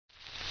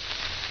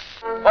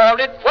For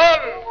it's 1,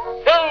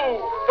 2,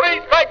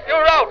 3 strikes,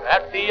 you're out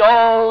at the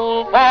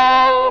old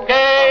ball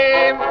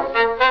game.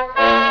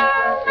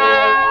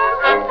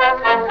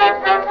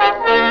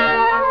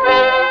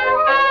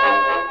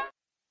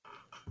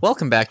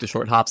 Welcome back to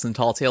Short Hops and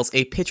Tall Tales,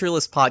 a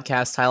pitcherless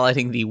podcast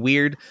highlighting the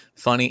weird,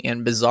 funny,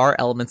 and bizarre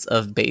elements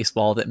of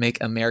baseball that make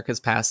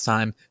America's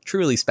pastime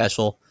truly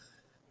special.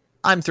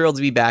 I'm thrilled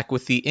to be back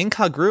with the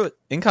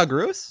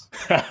incongruous?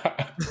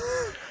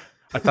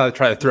 I thought I'd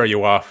try to throw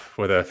you off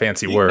with a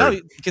fancy word. No,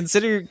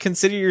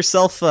 consider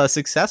yourself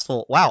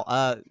successful.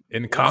 Wow.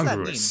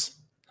 Incongruous.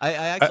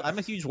 I'm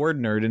a huge word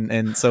nerd,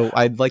 and so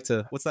I'd like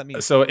to... What's that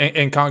mean? So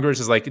incongruous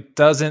is like it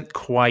doesn't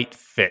quite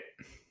fit.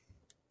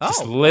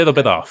 Just a little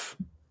bit off.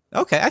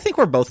 Okay, I think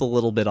we're both a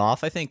little bit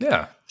off. I think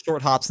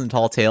Short Hops and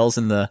Tall Tales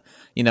in the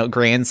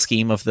grand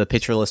scheme of the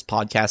Pitcherless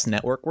Podcast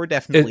Network, we're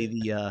definitely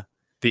the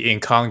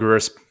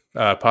incongruous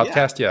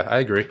podcast. Yeah, I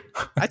agree.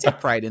 I take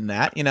pride in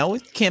that.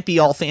 It can't be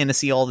all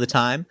fantasy all the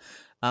time.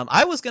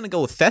 I was going to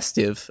go with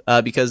festive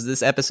because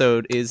this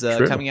episode is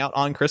coming out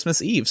on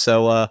Christmas Eve.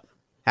 So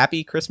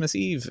happy Christmas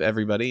Eve,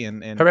 everybody!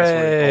 And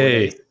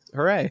hooray!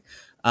 Hooray!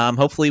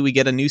 Hopefully we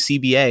get a new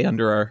CBA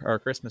under our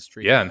Christmas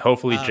tree. Yeah, and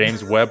hopefully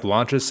James Webb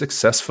launches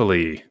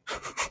successfully.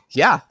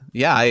 Yeah.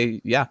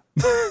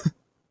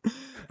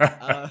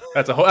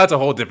 That's a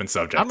whole different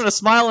subject. I'm gonna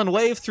smile and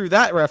wave through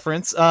that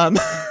reference.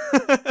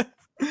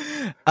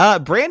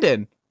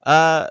 Brandon,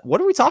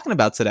 what are we talking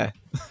about today?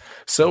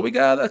 So we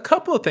got a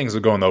couple of things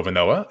we're going over,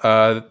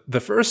 Noah. The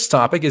first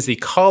topic is the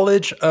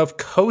College of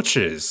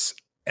Coaches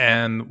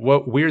and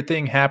what weird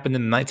thing happened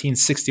in the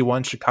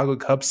 1961 Chicago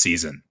Cubs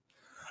season.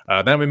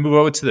 Then we move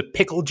over to the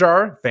Pickle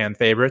Jar, fan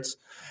favorites.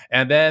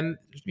 And then,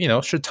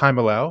 should time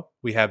allow,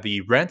 we have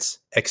the Rent,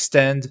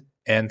 Extend,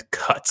 and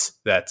Cut.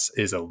 That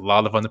is a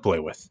lot of fun to play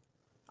with.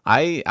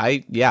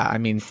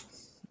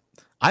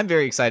 I'm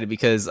very excited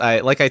because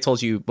like I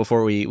told you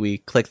before we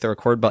clicked the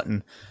record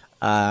button,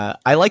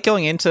 I like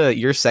going into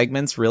your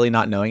segments really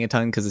not knowing a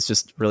ton because it's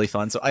just really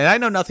fun. So I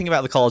know nothing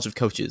about the College of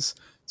Coaches,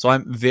 so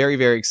I'm very,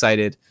 very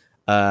excited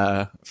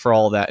for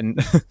all that. And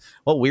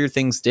what weird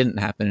things didn't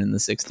happen in the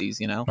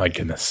 60s, My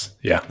goodness.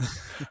 Yeah.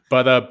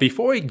 But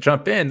before we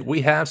jump in,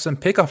 we have some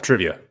pickoff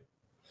trivia.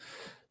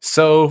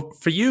 So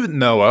for you,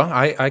 Noah,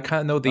 I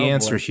kind of know the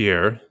answer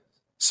here.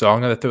 So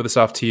I'm going to throw this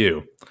off to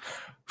you.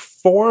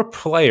 4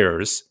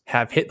 players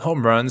have hit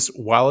home runs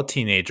while a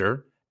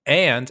teenager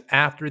and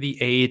after the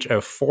age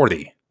of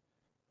 40.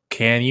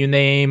 Can you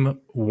name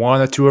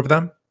 1 or 2 of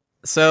them?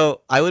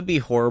 So I would be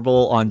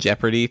horrible on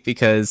Jeopardy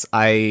because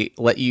I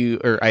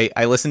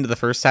listened to the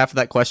first half of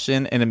that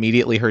question and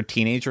immediately heard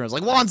teenager and I was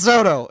like, Juan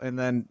Soto. And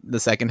then the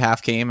second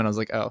half came and I was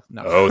like, oh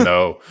no. Oh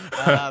no.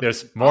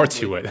 There's more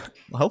to it.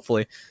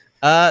 Hopefully.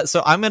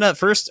 So I'm going to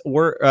first,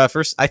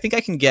 I think I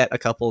can get a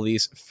couple of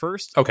these.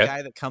 First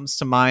guy that comes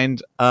to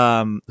mind,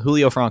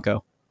 Julio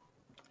Franco.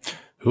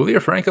 Julio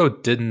Franco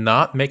did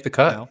not make the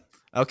cut. No.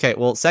 Okay.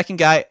 Well, second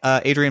guy,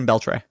 Adrian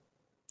Beltre.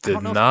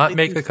 Did not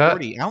make the cut.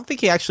 40. I don't think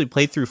he actually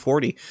played through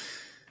 40.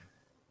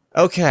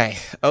 Okay.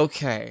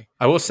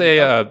 I will say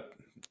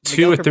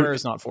 2 or 3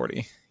 is not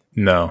 40.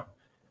 No.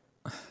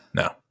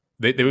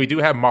 We do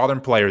have modern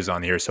players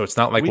on here, so it's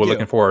not like we're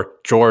looking for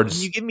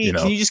George. Can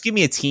you just give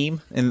me a team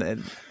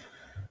and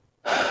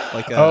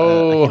like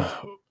a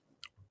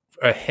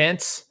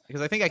hint?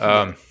 Because I think I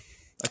can.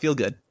 I feel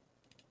good.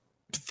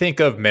 Think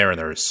of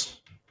Mariners.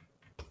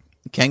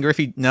 Ken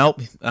Griffey.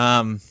 Nope.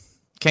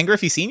 Ken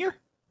Griffey Sr.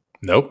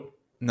 Nope.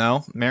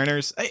 No,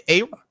 Mariners.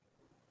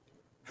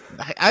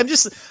 I'm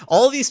just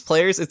all of these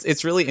players.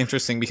 It's really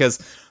interesting because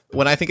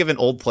when I think of an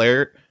old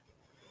player,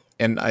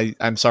 and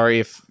I'm sorry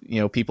if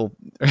people.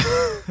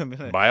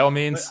 By all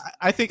means,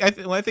 when I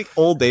think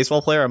old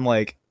baseball player, I'm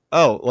like,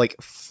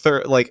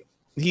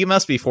 he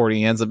must be 40.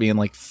 He ends up being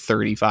like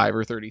 35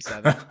 or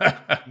 37.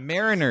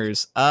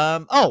 Mariners.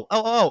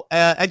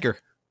 Edgar.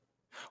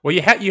 Well,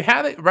 you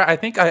had it right. I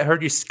think I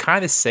heard you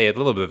kind of say it a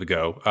little bit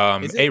ago.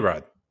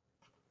 A-Rod.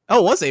 Oh,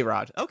 it was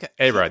A-Rod. Okay.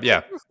 A-Rod,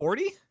 yeah.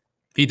 40?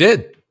 He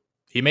did.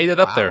 He made it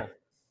up there.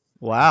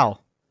 Wow.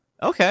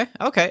 Okay.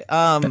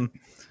 Was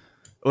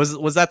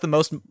that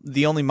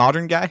the only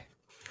modern guy?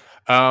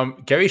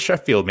 Gary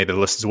Sheffield made the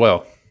list as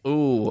well.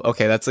 Ooh,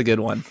 okay, that's a good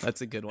one.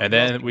 And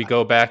then we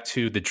go back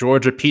to the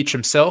Georgia Peach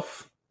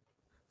himself.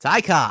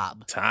 Ty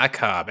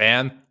Cobb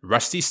and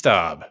Rusty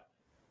Staub.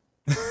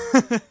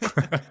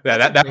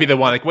 That'd be the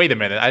one. Like, wait a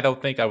minute. I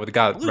don't think I would have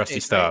got Rusty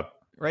Staub.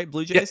 Right?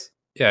 Blue Jays?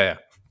 Yeah.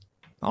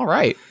 All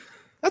right.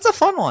 That's a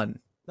fun one.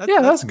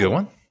 That's a good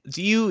one.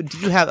 Do you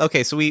have...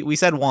 Okay, so we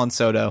said Juan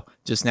Soto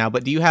just now,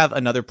 but do you have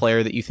another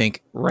player that you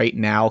think right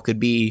now could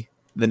be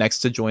the next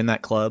to join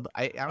that club?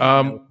 I don't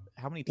know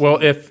how many... Well,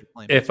 if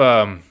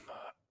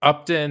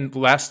Upton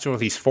lasts till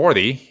he's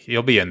 40,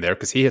 he'll be in there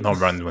because he hit home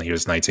runs when he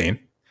was 19.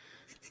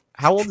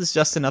 How old is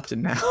Justin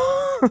Upton now?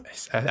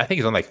 I think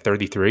he's on like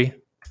 33.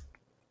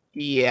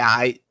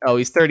 Yeah,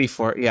 he's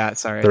 34. Yeah,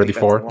 sorry.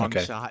 34.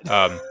 Okay. Shot.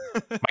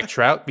 Mike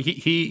Trout,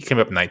 he came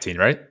up 19,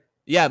 right?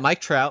 Yeah,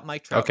 Mike Trout.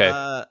 Okay.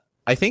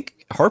 I I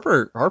think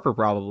Harper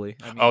probably.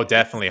 I mean, Oh,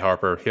 definitely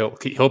Harper.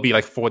 He'll be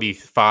like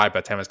 45 by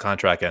the time his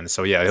contract ends.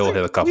 So yeah, he'll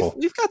hit a couple.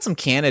 We've got some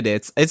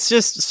candidates. It's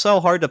just so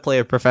hard to play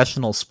a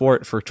professional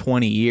sport for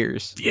 20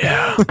 years.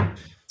 Yeah.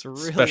 It's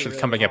really, Especially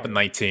really coming hard. up at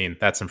 19.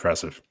 That's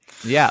impressive.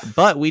 Yeah,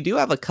 but we do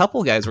have a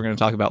couple guys we're going to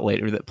talk about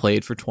later that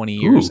played for 20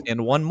 years, Ooh.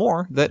 and one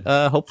more that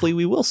hopefully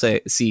we will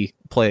see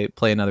play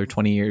another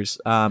 20 years.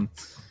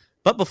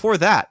 But before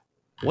that,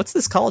 what's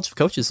this College of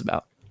Coaches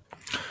about?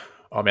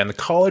 Oh man, the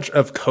College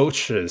of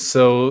Coaches.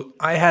 So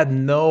I had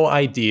no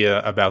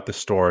idea about the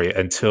story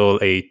until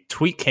a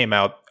tweet came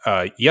out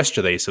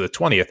yesterday, so the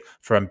 20th,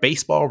 from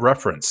Baseball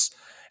Reference.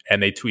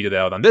 And they tweeted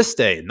out, on this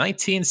day,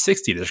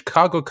 1960, the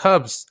Chicago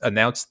Cubs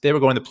announced they were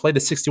going to play the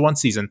 61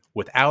 season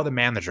without a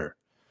manager.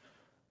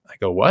 I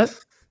go, what?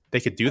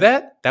 They could do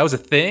that? That was a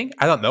thing?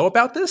 I don't know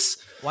about this?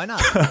 Why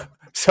not?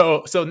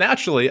 So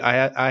naturally,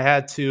 I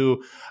had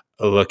to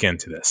look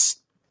into this.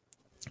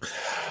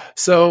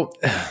 So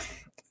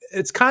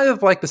it's kind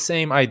of like the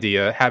same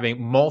idea,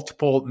 having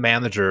multiple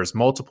managers,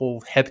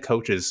 multiple head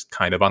coaches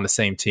kind of on the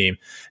same team.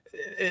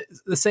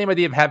 It's the same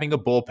idea of having a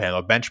bullpen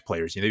or bench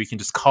players. You can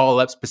just call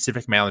up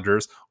specific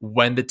managers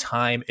when the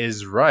time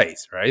is right?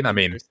 I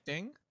mean,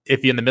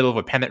 if you're in the middle of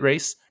a pennant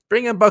race,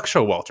 bring in Buck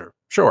Showalter.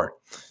 Sure.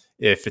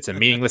 If it's a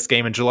meaningless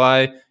game in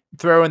July,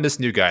 throw in this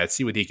new guy. Let's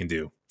see what he can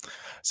do.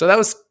 So that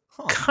was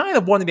kind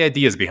of one of the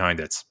ideas behind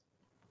it.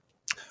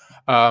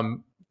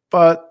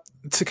 But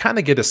to kind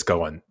of get us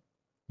going,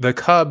 the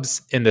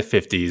Cubs in the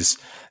 50s,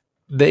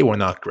 they were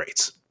not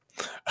great.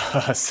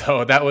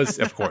 So that was,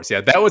 of course,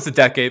 that was the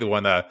decade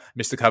when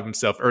Mr. Cub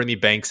himself, Ernie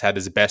Banks, had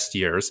his best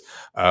years.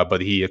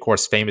 But he, of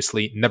course,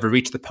 famously never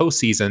reached the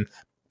postseason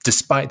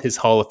despite his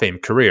Hall of Fame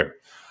career.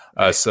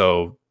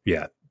 So,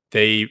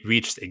 they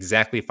reached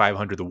exactly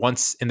 500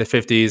 once in the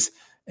 50s.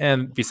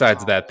 And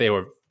besides that, they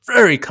were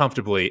very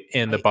comfortably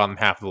in the bottom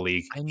half of the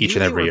league each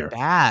and every year.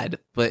 Bad,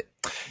 but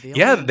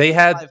they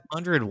had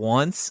 500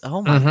 once.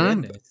 Oh my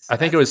goodness! I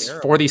think it was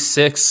terrible.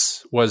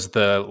 46 was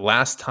the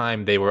last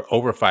time they were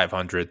over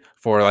 500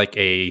 for like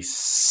a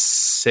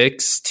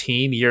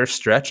 16-year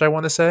stretch. I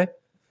want to say.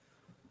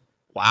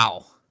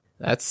 Wow,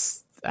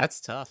 that's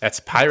tough. That's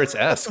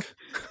Pirates-esque.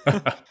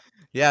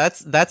 Yeah,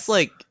 that's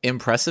like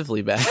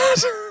impressively bad.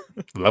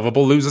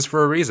 Lovable losers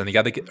for a reason. You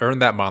got to earn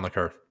that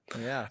moniker.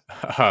 Yeah.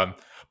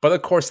 But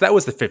of course, that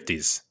was the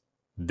 50s.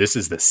 This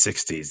is the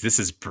 60s. This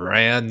is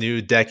brand new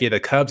decade.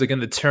 The Cubs are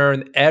going to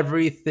turn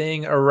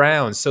everything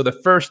around. So the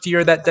first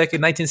year of that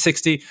decade,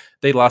 1960,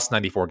 they lost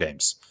 94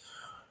 games.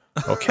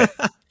 Okay.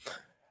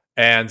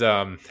 And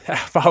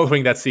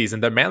following that season,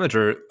 their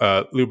manager,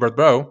 Lou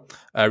Boudreau,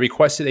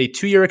 requested a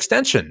 2-year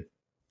extension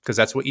because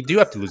that's what you do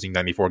after losing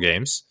 94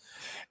 games.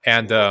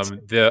 And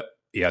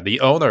the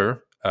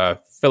owner,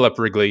 Philip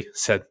Wrigley,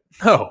 said,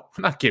 no,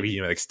 I'm not giving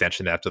you an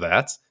extension after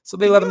that. So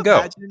they let him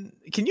go.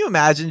 Can you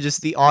imagine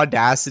just the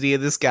audacity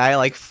of this guy,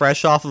 like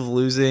fresh off of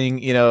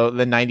losing,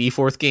 the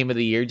 94th game of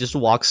the year, just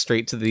walks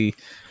straight to the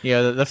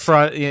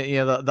front,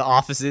 the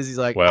offices. He's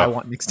like, I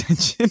want an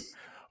extension.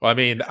 Well, I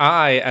mean,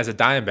 I, as a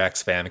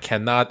Diamondbacks fan,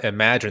 cannot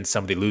imagine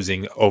somebody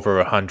losing over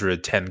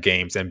 110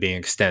 games and being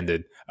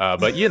extended.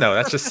 But,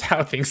 that's just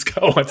how things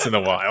go once in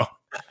a while.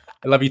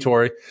 I love you,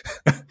 Tori.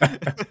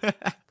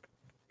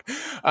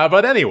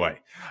 But anyway,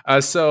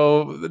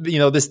 so,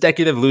 this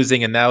decade of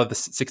losing and now the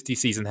 60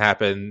 season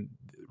happened,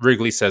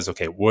 Wrigley says,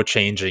 okay, we're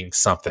changing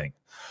something.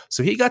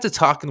 So he got to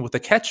talking with the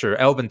catcher,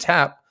 Elvin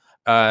Tapp,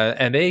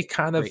 and they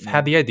kind of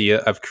had the idea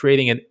of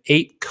creating an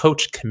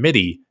 8-coach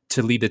committee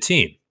to lead the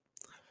team.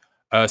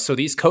 So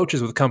these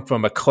coaches would come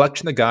from a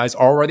collection of guys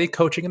already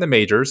coaching in the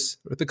majors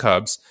with the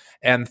Cubs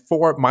and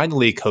 4 minor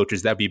league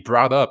coaches that would be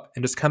brought up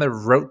and just kind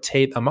of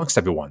rotate amongst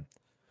everyone.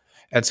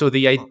 And so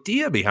the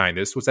idea behind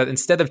this was that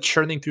instead of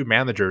churning through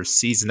managers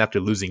season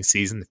after losing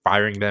season,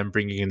 firing them,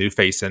 bringing a new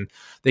face in,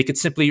 they could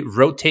simply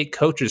rotate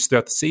coaches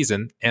throughout the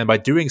season and by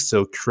doing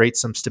so create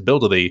some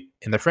stability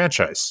in the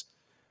franchise.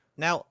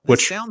 Now,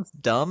 this sounds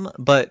dumb,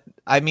 but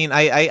I mean,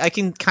 I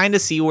can kind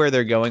of see where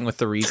they're going with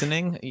the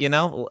reasoning,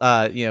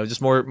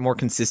 just more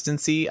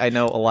consistency. I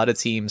know a lot of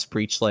teams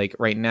preach like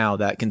right now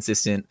that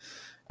consistent,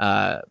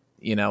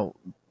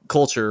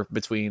 culture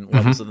between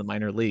levels of the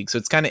minor league. So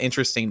it's kind of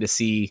interesting to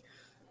see.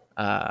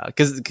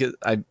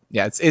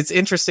 It's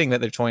interesting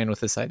that they're toying with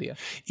this idea.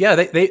 Yeah,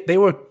 they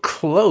were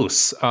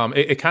close.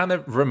 It kind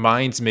of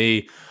reminds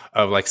me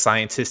of like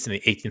scientists in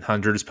the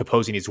 1800s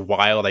proposing these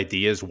wild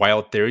ideas,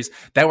 wild theories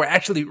that were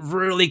actually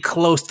really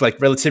close to like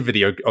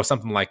relativity or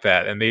something like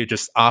that, and they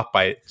just off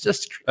by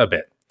just a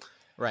bit.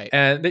 Right.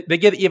 And they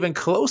get even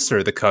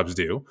closer, the Cubs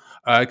do,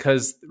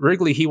 because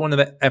Wrigley, he wanted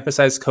to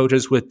emphasize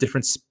coaches with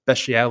different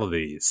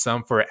specialities,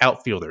 some for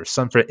outfielders,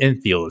 some for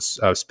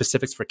infielders,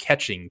 specifics for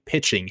catching,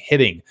 pitching,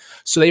 hitting.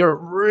 So they were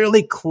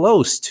really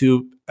close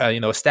to,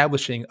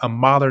 establishing a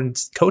modern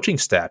coaching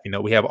staff.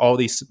 We have all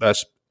these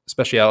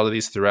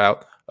specialities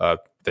throughout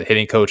the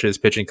hitting coaches,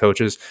 pitching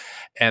coaches,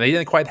 and they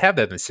didn't quite have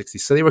that in the 60s.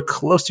 So they were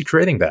close to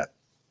creating that.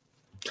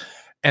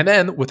 And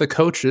then with the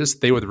coaches,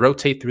 they would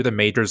rotate through the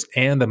majors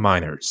and the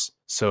minors.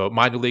 So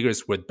minor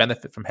leaguers would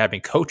benefit from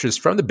having coaches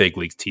from the big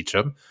leagues teach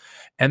them.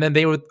 And then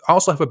they would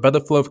also have a better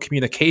flow of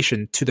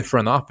communication to the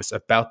front office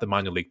about the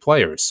minor league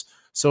players.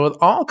 So it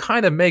all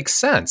kind of makes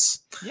sense.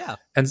 Yeah.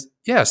 And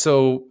yeah,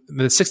 so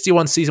the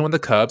 61 season with the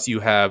Cubs,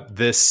 you have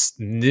this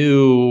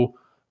new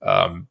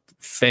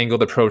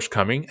fangled approach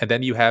coming. And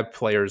then you have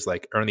players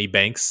like Ernie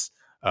Banks,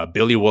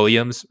 Billy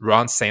Williams,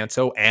 Ron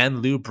Santo,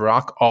 and Lou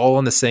Brock all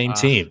on the same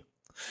team.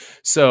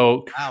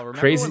 So wow, remember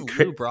crazy. when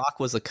Lou Brock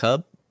was a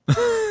Cub?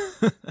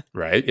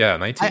 Right? Yeah,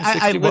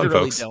 1961, I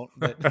literally folks. don't,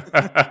 but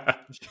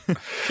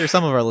sure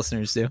some of our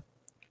listeners do.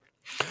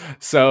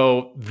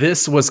 So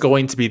this was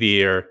going to be the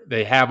year.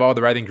 They have all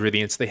the right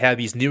ingredients. They have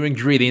these new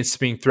ingredients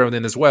being thrown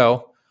in as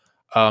well,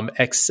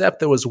 except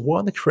there was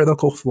one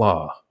critical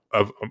flaw,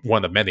 of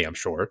one of many, I'm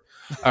sure.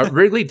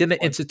 Wrigley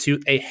didn't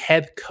institute a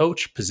head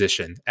coach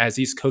position as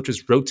these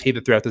coaches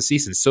rotated throughout the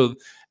season. So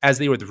as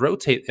they would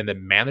rotate in the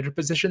manager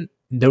position,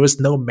 there was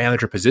no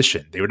manager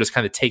position. They would just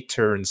kind of take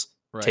turns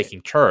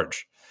taking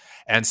charge.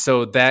 And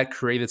so that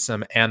created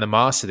some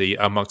animosity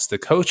amongst the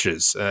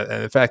coaches.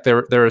 And in fact,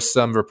 there are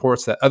some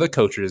reports that other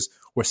coaches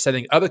were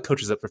setting other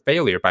coaches up for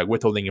failure by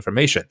withholding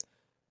information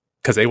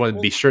because they wanted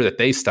to be sure that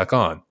they stuck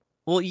on.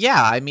 Well,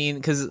 yeah, I mean,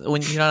 because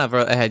when you don't have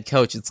a head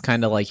coach, it's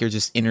kind of like you're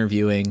just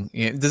interviewing.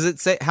 Does it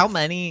say how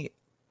many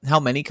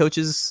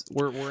coaches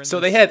were in So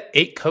this? they had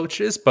 8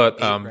 coaches, but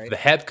right? the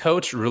head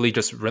coach really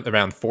just went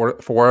around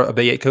four of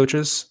the 8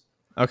 coaches.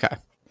 Okay.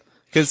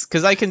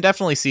 Because I can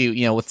definitely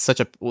see, with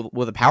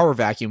with a power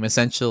vacuum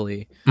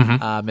essentially,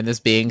 and this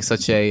being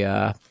such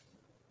a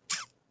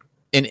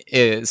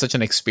such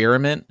an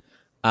experiment,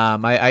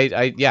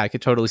 I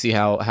could totally see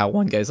how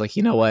one guy's like,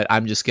 you know what,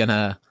 I'm just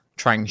gonna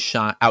try and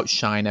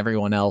outshine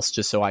everyone else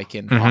just so I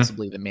can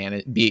possibly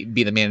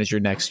be the manager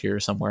next year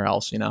somewhere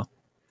else,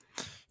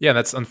 Yeah,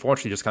 that's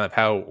unfortunately just kind of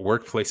how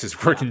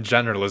workplaces work in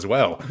general as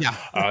well.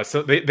 Yeah.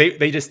 So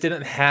they just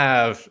didn't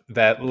have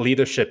that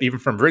leadership, even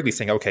from Wrigley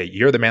saying, okay,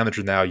 you're the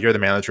manager now, you're the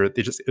manager.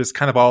 It was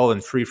kind of all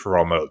in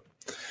free-for-all mode.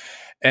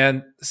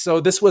 And so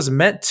this was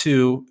meant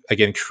to,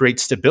 again, create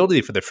stability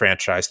for the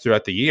franchise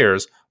throughout the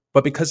years.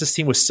 But because this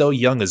team was so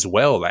young as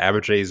well, the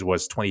average age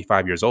was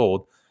 25 years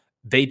old,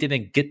 they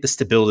didn't get the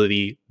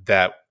stability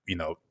that,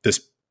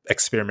 this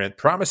experiment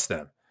promised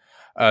them.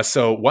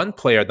 So one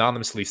player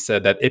anonymously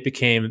said that it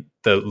became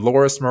the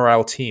lowest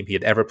morale team he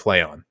had ever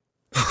played on.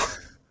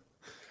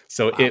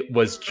 So wow. It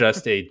was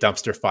just a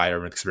dumpster fire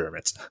of an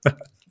experiment.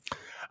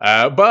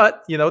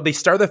 But, they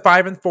started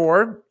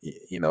 5-4.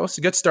 It's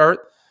a good start.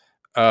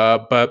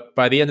 But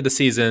by the end of the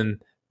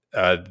season,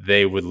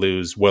 they would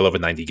lose well over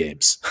 90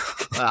 games.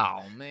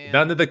 Oh, man.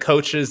 None of the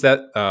coaches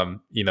that,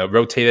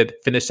 rotated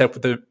finished up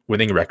with the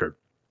winning record.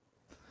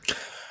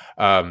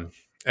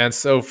 And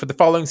so for the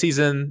following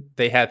season,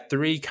 they had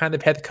 3 kind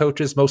of head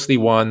coaches, mostly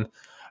one.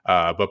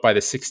 But by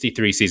the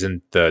 63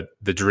 season, the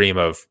dream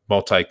of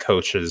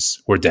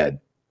multi-coaches were dead.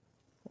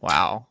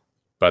 Wow.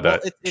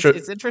 But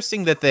it's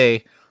interesting that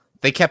they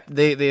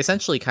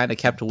essentially kind of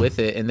kept with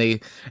it, and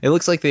it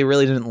looks like they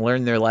really didn't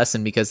learn their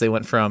lesson because they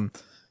went from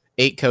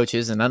 8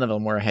 coaches and none of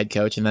them were a head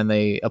coach, and then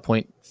they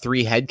appoint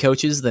 3 head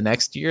coaches the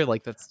next year.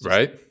 Like that's just,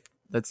 right.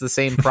 That's the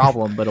same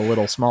problem, but a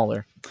little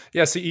smaller.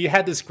 Yeah, so you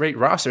had this great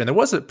roster, and it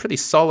was a pretty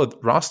solid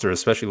roster,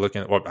 especially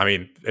looking at,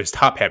 it was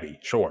top heavy,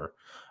 sure.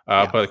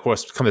 But of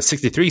course, come the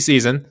 63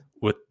 season,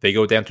 they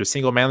go down to a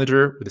single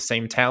manager with the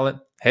same talent.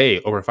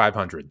 Hey, over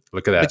 500.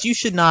 Look at that. But you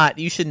should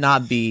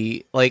not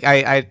be like,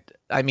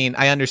 I mean,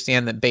 I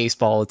understand that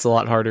baseball, it's a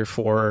lot harder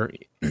for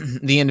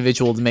the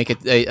individual to make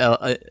it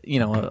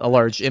a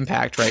large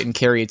impact, right, and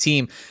carry a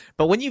team.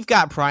 But when you've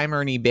got prime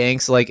Ernie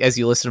Banks, like as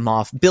you listed them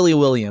off, Billy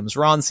Williams,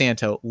 Ron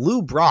Santo,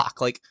 Lou Brock,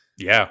 like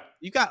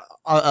you've got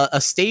a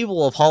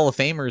stable of Hall of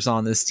Famers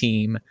on this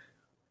team,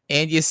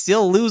 and you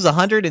still lose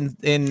 100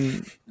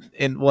 in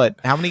what?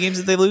 How many games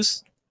did they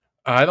lose?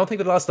 I don't think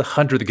they lost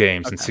 100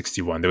 games in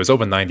 61. There was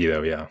over 90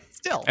 though, yeah.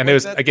 Still, and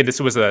this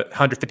was a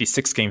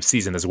 156 game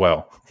season as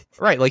well.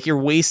 Right, like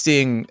you're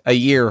wasting a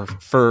year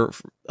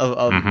of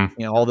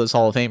all those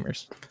Hall of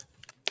Famers.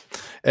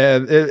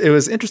 And it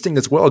was interesting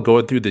as well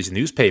going through these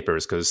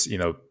newspapers because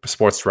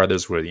sports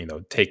writers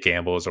would take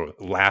gambles or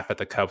laugh at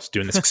the Cubs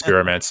doing this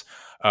experiment.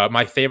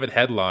 My favorite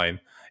headline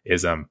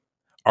is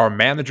 "Our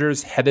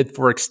managers headed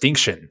for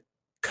extinction.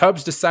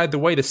 Cubs decide the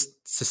way to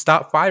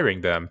stop firing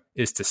them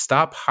is to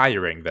stop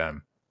hiring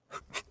them."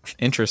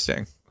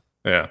 Interesting.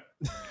 Yeah.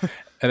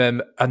 And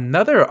then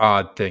another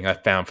odd thing I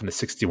found from the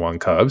 61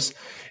 Cubs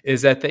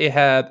is that they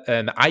had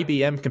an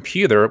IBM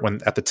computer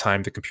when at the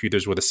time the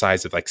computers were the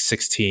size of like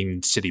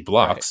 16 city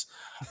blocks.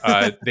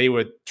 Right. They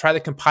would try to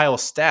compile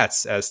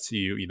stats as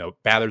to,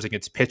 batters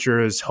against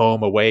pitchers,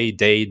 home, away,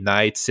 day,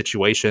 night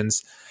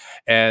situations.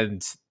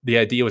 And the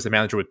idea was the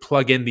manager would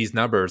plug in these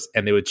numbers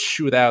and they would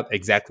shoot out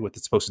exactly what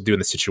they're supposed to do in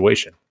the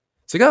situation.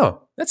 It's like,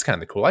 oh, that's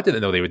kind of cool. I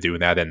didn't know they were doing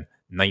that in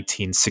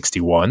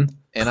 1961.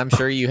 And I'm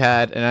sure you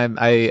had, and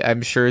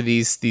I'm sure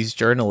these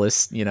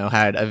journalists,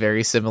 had a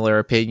very similar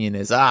opinion.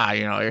 Is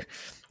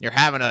you're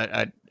having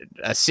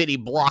a city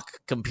block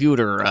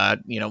computer,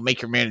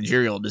 make your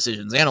managerial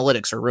decisions.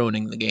 Analytics are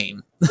ruining the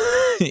game,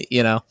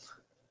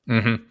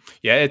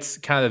 Yeah, it's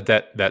kind of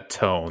that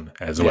tone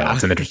as well. Yeah.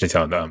 It's an interesting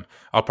tone.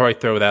 I'll probably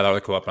throw that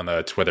article up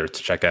on Twitter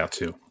to check out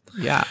too.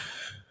 Yeah.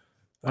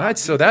 All right,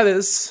 so that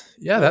is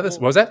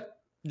what was that?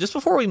 Just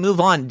before we move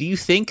on, do you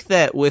think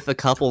that with a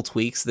couple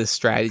tweaks, this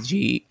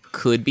strategy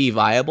could be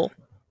viable?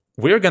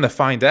 We're going to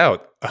find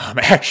out,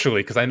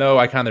 actually, because I know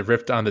I kind of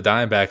ripped on the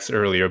Diamondbacks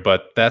earlier,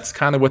 but that's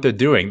kind of what they're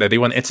doing. That they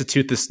want to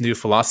institute this new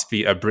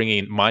philosophy of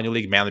bringing minor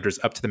league managers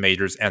up to the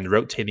majors and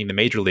rotating the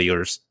major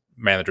leaguers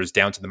managers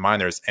down to the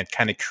minors, and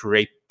kind of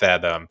create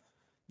that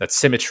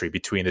symmetry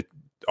between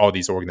all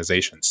these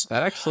organizations.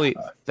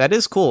 That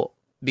is cool.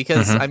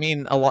 Because I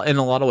mean, in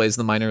a lot of ways,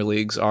 the minor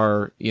leagues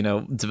are,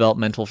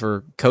 developmental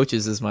for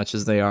coaches as much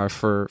as they are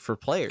for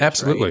players.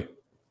 Absolutely. Right?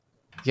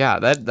 Yeah,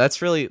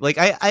 that's really like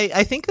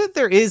I think that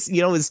there is,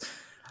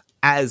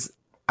 as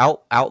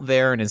out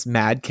there and as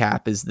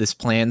madcap as this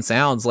plan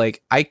sounds,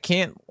 like I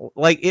can't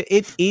like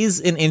it is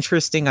an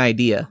interesting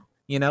idea.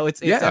 It's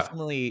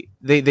definitely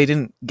they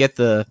didn't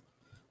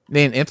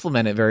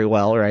implement it very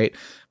well, right?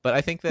 But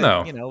I think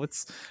that,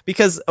 it's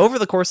because over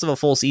the course of a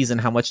full season,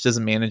 how much does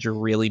a manager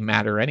really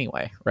matter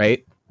anyway,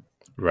 right?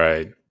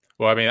 Right.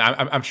 Well, I mean,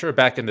 I'm sure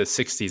back in the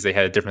 60s, they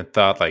had a different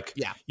thought. Like,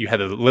 you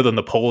had a little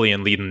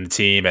Napoleon leading the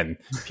team and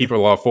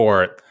people were all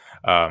for it.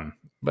 But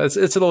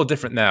it's a little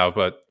different now.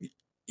 But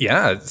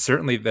yeah,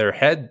 certainly their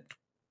head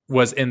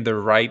was in the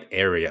right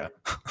area.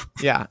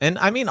 Yeah. And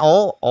I mean,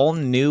 all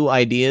new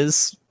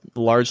ideas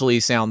largely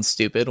sound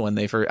stupid when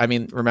they first. I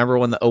mean, remember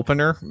when the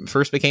opener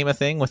first became a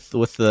thing with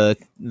the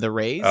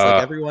Rays?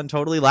 Like everyone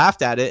totally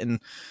laughed at it, and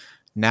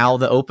now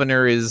the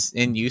opener is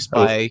in use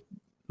by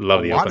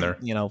love the opener.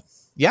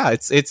 Yeah,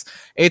 it's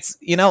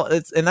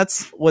and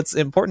that's what's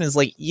important is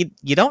like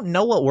you don't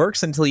know what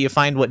works until you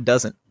find what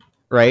doesn't,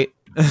 right?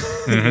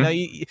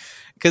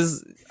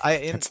 Because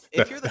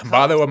if you're the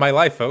motto of my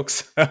life,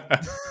 folks.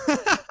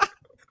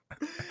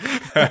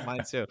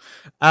 Mine too.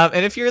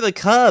 And if you're the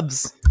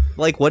Cubs,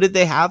 like, what did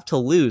they have to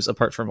lose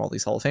apart from all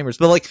these Hall of Famers?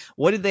 But like,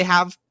 what did they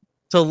have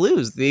to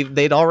lose?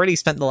 They'd already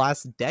spent the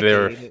last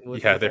decade.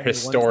 Their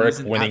historic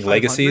winning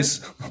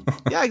legacies.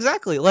 Yeah,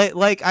 exactly.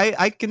 Like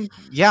I can.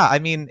 Yeah, I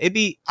mean,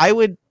 I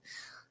would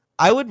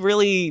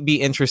really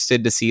be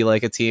interested to see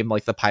like a team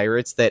like the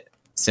Pirates that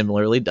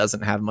similarly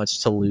doesn't have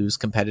much to lose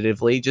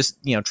competitively. Just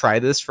try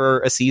this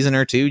for a season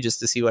or two just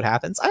to see what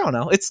happens. I don't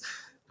know.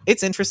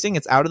 It's interesting.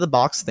 It's out of the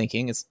box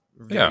thinking. It's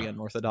very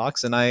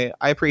unorthodox, and I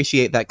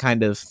appreciate that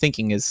kind of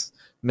thinking, as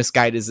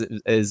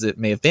misguided as it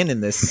may have been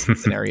in this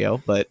scenario,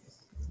 but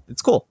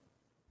it's cool.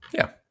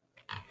 Yeah.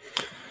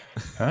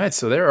 All right,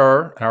 so there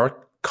are our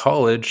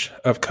College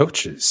of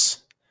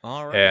Coaches.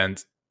 All right.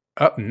 And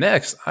up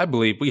next, I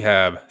believe we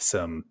have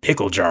some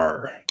Pickle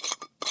Jar.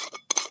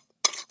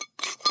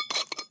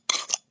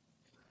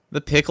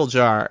 The Pickle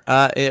Jar.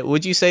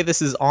 Would you say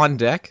this is on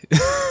deck?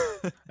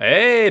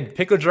 Hey,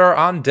 Pickle Jar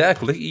on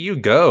deck. Look at you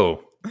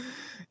go.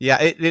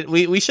 Yeah,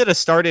 we should have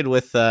started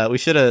with we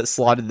should have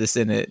slotted this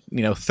in at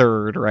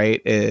third,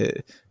 right?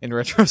 In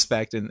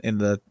retrospect, in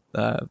the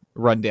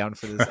rundown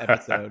for this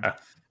episode.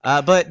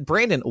 But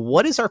Brandon,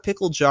 what is our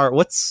pickle jar?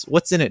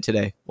 What's in it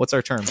today? What's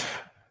our term?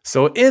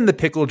 So in the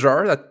pickle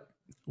jar, that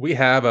we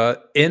have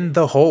in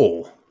the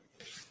hole.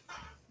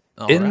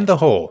 The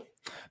hole.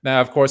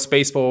 Now, of course,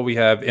 baseball we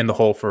have in the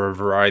hole for a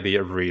variety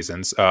of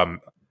reasons. And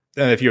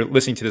if you're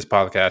listening to this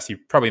podcast, you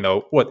probably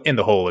know what in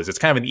the hole is. It's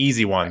kind of an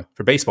easy one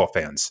for baseball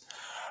fans.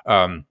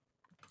 So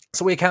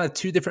we have kind of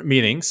two different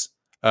meanings.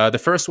 The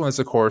first one is,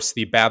 of course,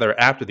 the batter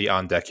after the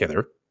on-deck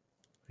hitter.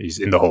 He's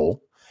in the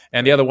hole.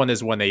 And the other one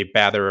is when a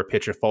batter or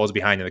pitcher falls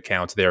behind in the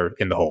count, they're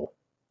in the hole.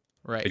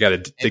 Right. They got to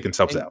dig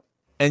themselves out.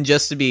 And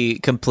just to be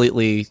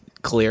completely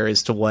clear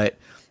as to what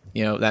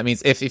that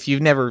means, if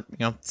you've never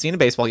seen a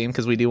baseball game,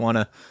 because we do want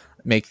to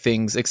make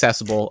things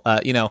accessible,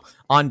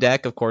 on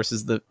deck, of course,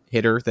 is the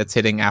hitter that's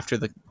hitting after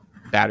the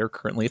batter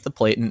currently at the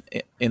plate, and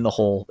in the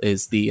hole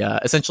is the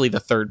essentially the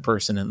third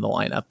person in the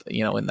lineup,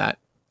 in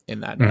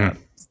that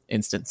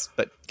instance.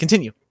 But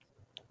continue.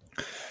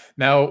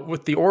 Now,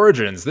 with the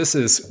origins, this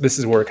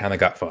is where it kind of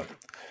got fun.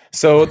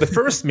 So the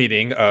first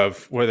meeting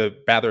of where the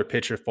batter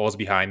pitcher falls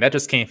behind, that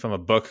just came from a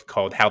book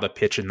called How to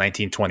Pitch in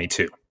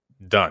 1922.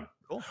 Done.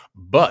 Cool.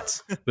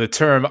 But the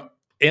term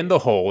in the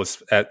hole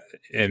is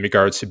in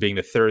regards to being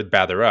the third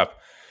batter up.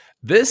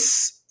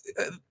 This,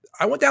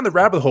 I went down the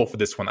rabbit hole for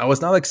this one. I was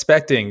not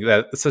expecting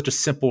that such a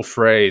simple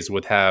phrase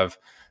would have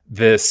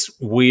this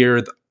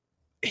weird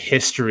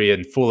history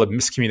and full of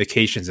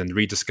miscommunications and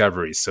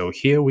rediscoveries. So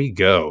here we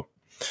go.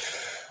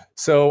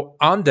 So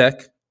on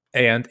deck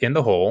and in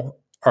the hole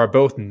are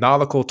both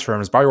nautical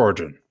terms by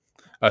origin.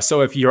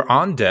 So if you're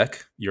on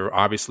deck, you're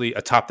obviously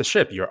atop the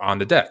ship. You're on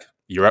the deck.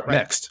 You're up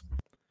next.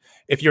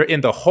 If you're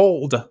in the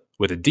hold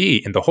with a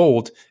D, in the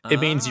hold, it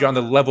means you're on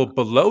the level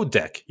below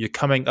deck. You're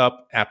coming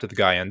up after the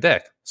guy on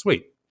deck.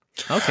 Sweet.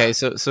 Okay,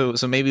 so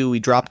maybe we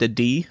dropped a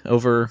D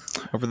over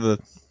the.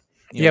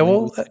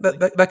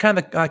 That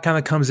kind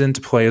of comes into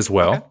play as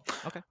well.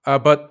 Okay.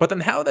 But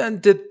then how then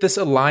did this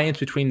alliance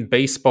between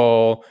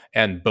baseball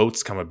and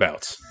boats come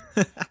about?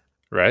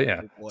 Right?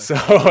 Yeah. Oh, boy. So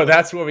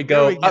that's where we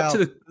go, There we up go.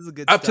 to This is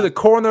good up to stuff. the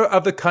corner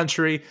of the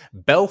country,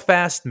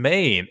 Belfast,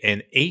 Maine, in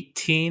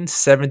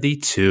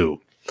 1872.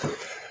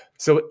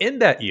 So in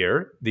that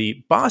year,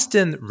 the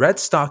Boston Red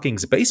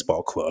Stockings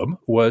Baseball Club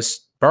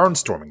was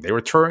barnstorming. They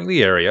were touring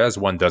the area, as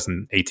one does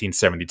in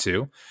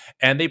 1872,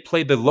 and they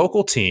played the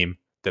local team,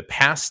 the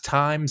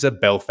Pastimes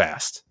of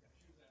Belfast.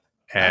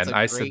 That's And a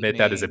I great submit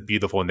that is a name.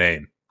 beautiful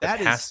name. The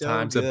That is so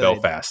Pastimes of good.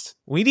 Belfast.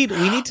 We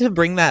need to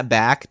bring that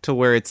back to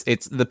where it's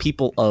the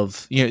people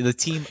of, the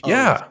team of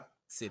Yeah.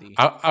 city.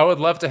 I would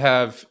love to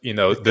have,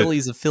 The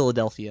Phillies of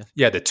Philadelphia.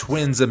 the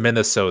Twins of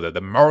Minnesota,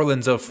 the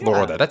Marlins of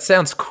Florida. Yeah. That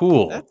sounds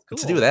cool. That's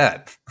Let's cool. do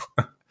that.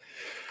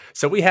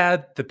 So we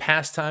had the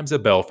Pastimes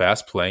of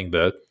Belfast playing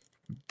the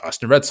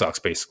Boston Red Sox,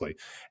 basically.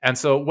 And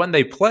so when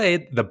they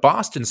played, the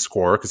Boston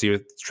scorer, because he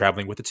was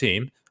traveling with the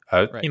team,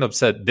 Right.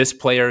 said this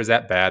player is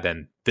at bat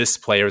and this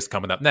player is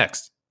coming up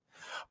next.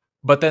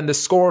 But then the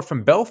scorer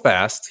from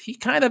Belfast, he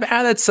kind of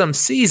added some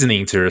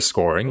seasoning to his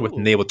scoring with Ooh.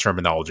 naval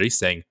terminology,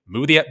 saying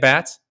Moody at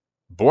bat,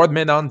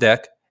 Boardman on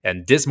deck,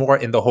 and Dismore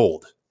in the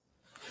hold.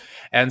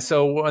 And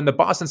so when the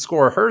Boston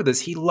scorer heard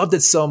this, he loved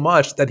it so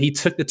much that he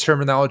took the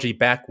terminology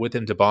back with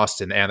him to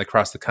Boston and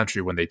across the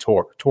country when they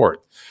toured.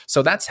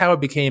 So that's how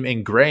it became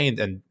ingrained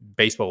in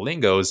baseball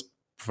lingos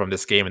from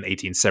this game in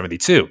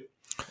 1872.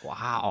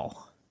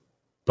 Wow.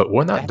 But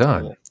we're not That's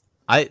done. cool.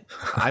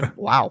 I'm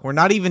wow. We're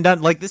not even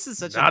done. Like, this is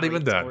such Not a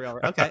even great done. story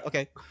already.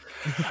 Okay.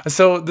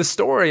 So the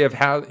story of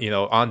how,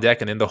 on deck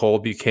and in the hole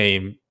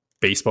became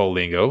baseball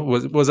lingo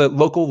was a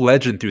local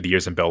legend through the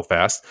years in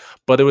Belfast,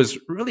 but it was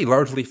really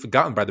largely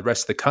forgotten by the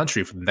rest of the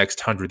country for the next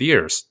 100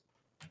 years.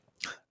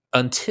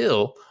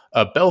 Until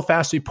a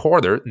Belfast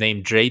reporter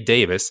named Jay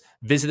Davis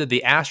visited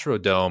the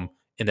Astrodome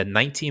in the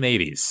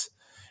 1980s,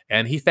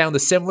 and he found a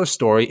similar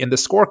story in the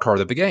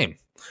scorecard of the game.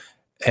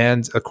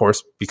 And, of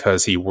course,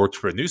 because he worked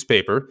for a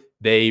newspaper,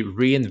 they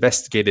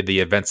reinvestigated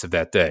the events of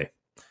that day.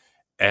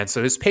 And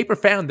so his paper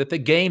found that the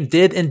game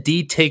did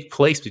indeed take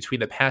place between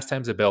the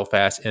Pastimes of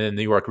Belfast and the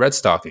New York Red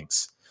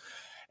Stockings.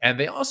 And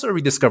they also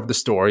rediscovered the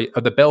story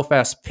of the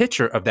Belfast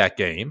pitcher of that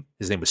game.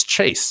 His name was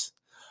Chase.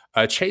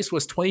 Chase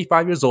was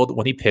 25 years old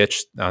when he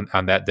pitched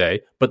on that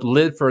day, but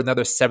lived for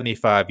another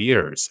 75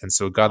 years. And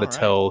so got to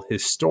tell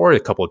his story a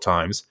couple of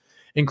times,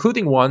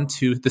 including one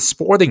to the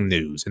Sporting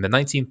News in the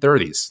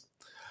 1930s.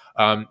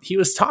 He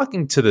was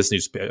talking to this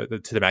to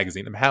the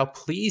magazine about how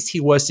pleased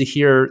he was to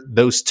hear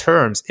those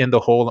terms in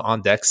the hole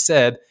on deck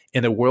said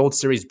in a World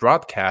Series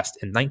broadcast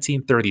in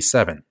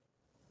 1937.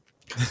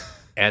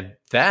 And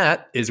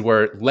that is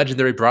where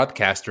legendary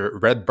broadcaster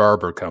Red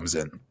Barber comes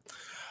in.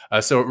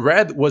 So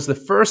Red was the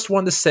first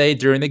one to say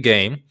during the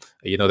game,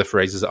 the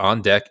phrases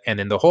on deck and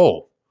in the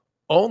hole.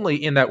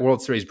 Only in that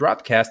World Series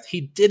broadcast,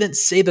 he didn't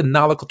say the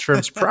nautical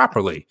terms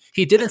properly.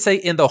 He didn't say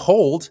in the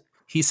hold.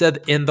 He said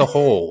in the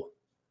hole.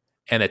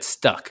 And it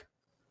stuck.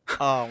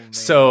 Oh, man.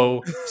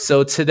 So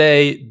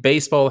today,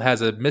 baseball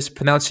has a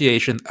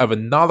mispronunciation of a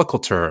nautical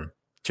term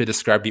to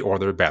describe the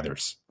order of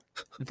batters.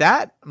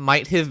 That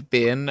might have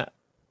been,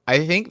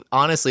 I think,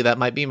 honestly, that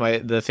might be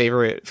the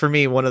favorite, for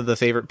me, one of the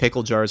favorite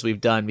pickle jars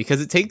we've done,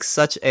 because it takes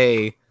such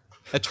a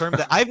term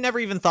that I've never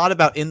even thought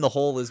about in the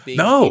hole as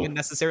being even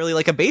necessarily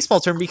like a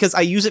baseball term, because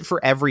I use it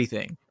for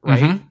everything,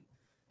 right? Mm-hmm.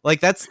 Like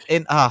that's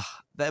in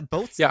that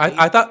both. Yeah,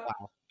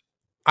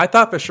 I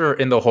thought for sure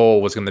in the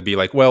hole was going to be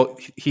like, well,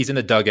 he's in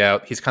the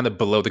dugout. He's kind of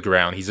below the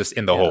ground. He's just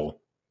in the hole.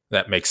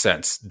 That makes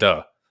sense.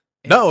 Duh.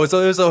 No, it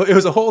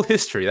was a whole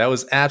history. That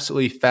was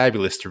absolutely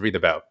fabulous to read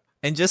about.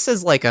 And just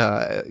as like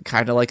a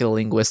kind of like a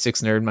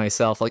linguistics nerd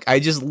myself, like I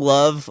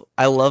love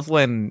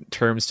when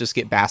terms just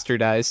get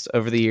bastardized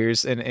over the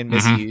years and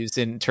misused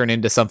and turn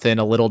into something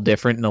a little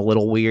different and a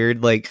little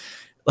weird. Like,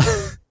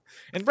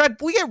 and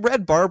we get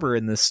Red Barber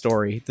in this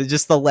story.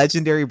 Just the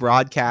legendary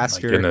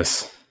broadcaster. Oh my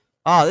goodness.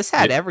 Oh, this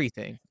had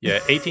everything. Yeah,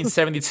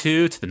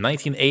 1872 to the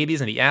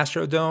 1980s in the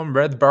Astrodome,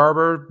 Red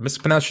Barber,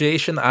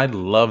 mispronunciation. I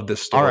love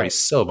this story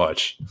so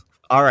much.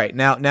 All right,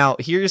 now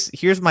here's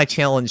my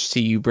challenge to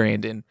you,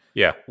 Brandon.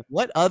 Yeah.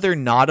 What other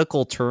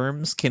nautical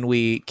terms can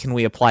we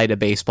apply to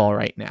baseball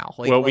right now?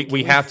 Like,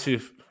 we have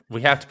to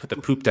put the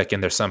poop deck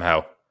in there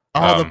somehow.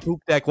 Oh, the poop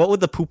deck. What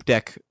would the poop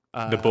deck?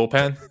 The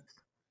bullpen.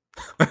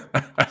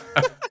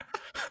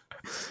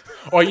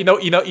 Or you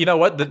know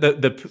what,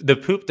 the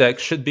poop deck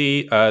should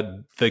be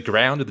the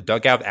ground of the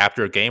dugout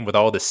after a game with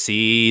all the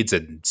seeds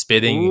and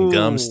spitting and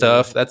gum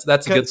stuff. That's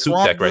a good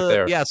poop deck right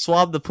there. Yeah,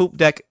 swab the poop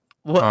deck.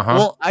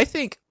 Well, I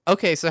think.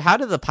 Okay, so how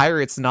do the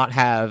Pirates not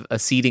have a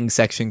seating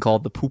section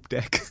called the poop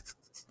deck?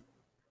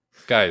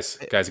 guys,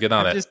 get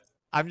on it.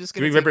 I'm just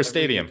gonna Three Rivers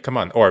Stadium. Come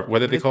on, or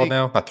what are they called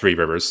now? Not Three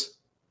Rivers.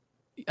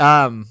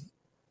 PNC.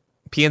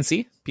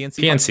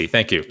 PNC.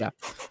 Thank you. Yeah.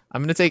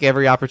 I'm gonna take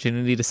every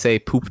opportunity to say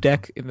poop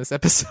deck in this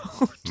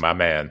episode. My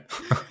man.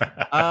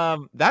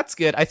 That's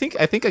good. I think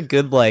a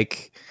good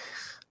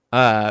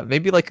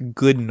maybe like a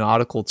good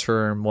nautical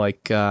term.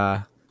 Like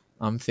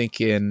I'm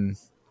thinking.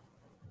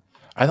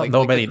 I don't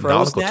know many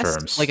nautical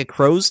terms. Like a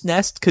crow's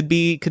nest could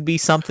be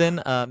something.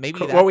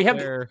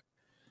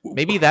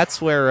 Maybe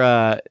that's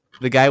where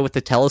The guy with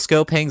the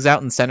telescope hangs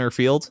out in center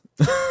field.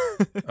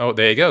 Oh,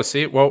 there you go.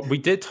 See, well, we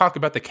did talk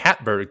about the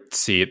catbird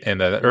seat in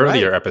the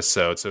earlier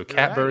episode. So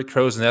catbird,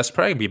 crow's nest,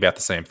 probably be about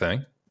the same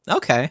thing.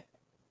 Okay.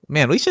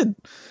 Man, we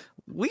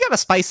got to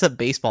spice up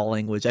baseball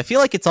language. I feel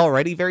like it's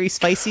already very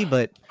spicy,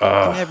 but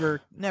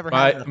never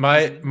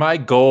my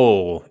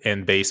goal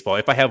in baseball,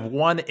 if I have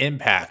one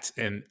impact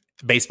in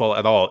baseball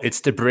at all,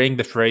 it's to bring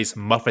the phrase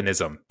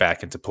muffinism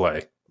back into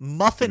play.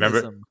 Muffinism.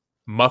 Remember?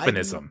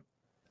 Muffinism.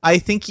 I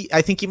think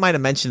you might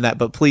have mentioned that,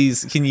 but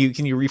please, can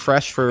you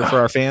refresh for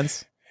our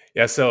fans?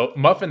 Yeah, so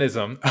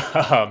muffinism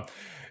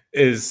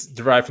is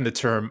derived from the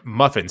term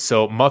muffin.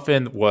 So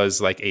muffin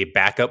was like a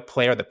backup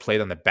player that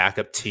played on the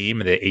backup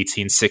team in the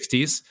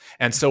 1860s.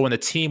 And so when the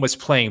team was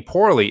playing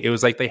poorly, it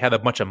was like they had a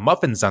bunch of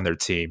muffins on their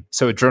team.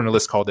 So a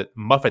journalist called it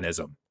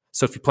muffinism.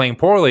 So if you're playing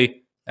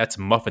poorly, that's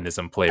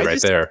muffinism play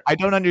there. I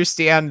don't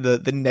understand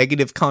the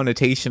negative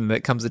connotation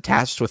that comes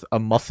attached with a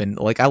muffin.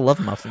 Like, I love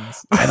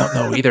muffins. I don't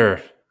know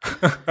either.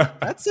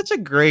 That's such a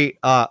great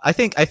I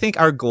think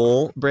our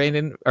goal,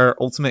 Brandon, our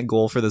ultimate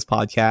goal for this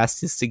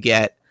podcast is to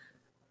get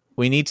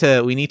we need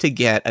to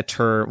get a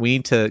term, we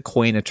need to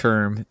coin a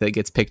term that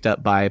gets picked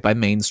up by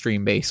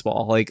mainstream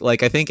baseball.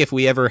 Like I think if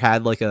we ever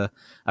had like a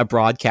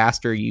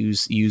broadcaster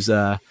use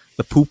the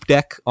poop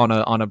deck on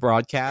a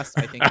broadcast,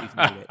 I think we've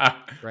made it.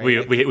 Right?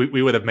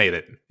 We would have made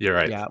it. You're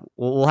right. Yeah,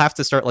 we'll have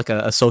to start like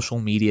a social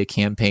media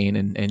campaign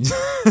and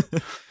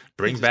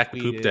bring back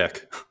the poop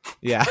deck.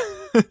 Yeah.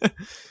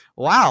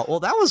 Wow.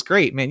 Well, that was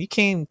great, man. You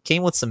came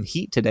with some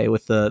heat today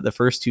with the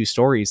first two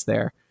stories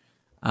there.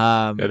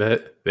 Yeah,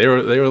 they were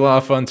a lot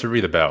of fun to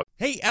read about.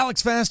 Hey,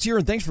 Alex Fast here,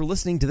 and thanks for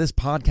listening to this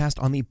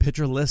podcast on the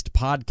Pitcher List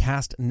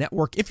Podcast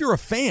Network. If you're a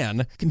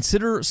fan,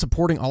 consider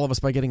supporting all of us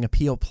by getting a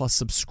PL Plus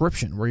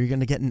subscription, where you're going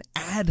to get an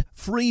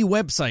ad-free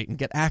website and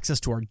get access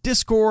to our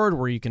Discord,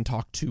 where you can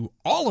talk to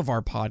all of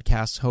our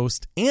podcast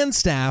hosts and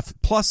staff.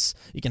 Plus,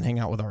 you can hang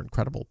out with our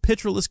incredible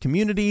Pitcher List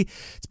community.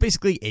 It's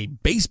basically a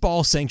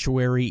baseball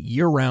sanctuary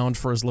year-round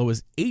for as low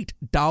as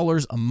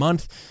 $8 a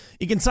month.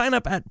 You can sign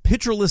up at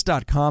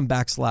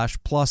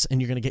pitcherlist.com/plus,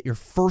 and you're going to get your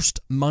first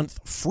month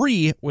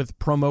free with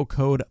promo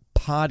code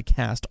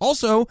podcast.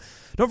 Also,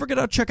 don't forget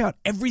to check out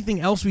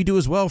everything else we do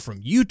as well,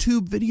 from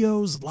YouTube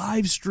videos,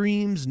 live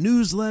streams,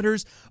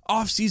 newsletters,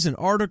 off-season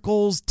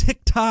articles,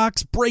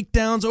 TikToks,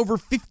 breakdowns, over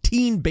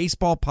 15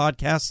 baseball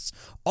podcasts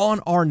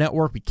on our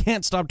network. We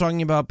can't stop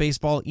talking about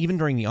baseball even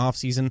during the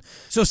off-season.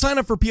 So sign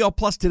up for PL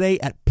Plus today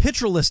at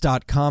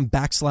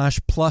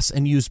pitcherlist.com/plus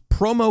and use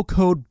promo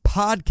code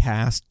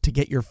podcast to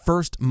get your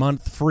first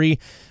month free.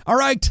 All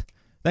right.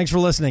 Thanks for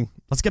listening.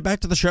 Let's get back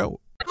to the show.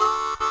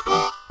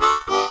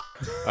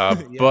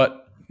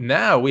 But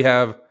now we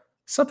have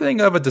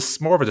something of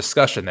more of a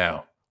discussion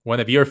now. One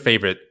of your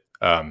favorite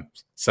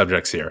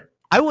subjects here.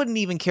 I wouldn't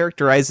even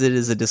characterize it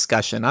as a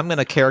discussion. I'm going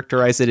to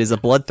characterize it as a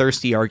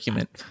bloodthirsty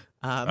argument.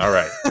 All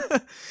right.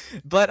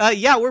 But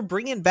yeah, we're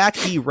bringing back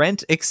the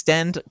rent,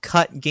 extend,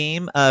 cut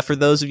game. For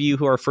those of you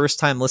who are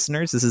first-time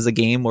listeners, this is a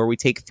game where we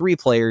take 3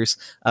 players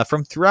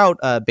from throughout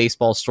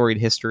baseball's storied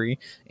history,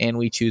 and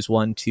we choose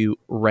one to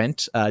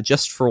rent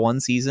just for one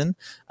season,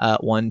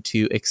 one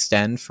to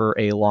extend for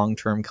a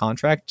long-term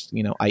contract,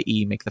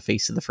 i.e. make the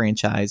face of the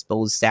franchise,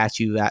 build a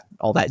statue,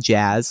 all that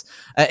jazz,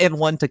 and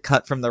one to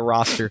cut from the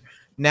roster.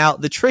 Now,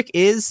 the trick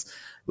is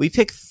we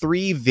pick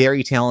 3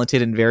 very talented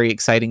and very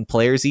exciting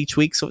players each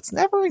week, so it's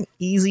never an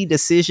easy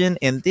decision,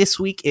 and this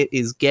week it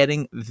is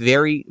getting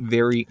very,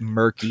 very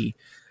murky.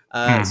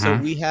 So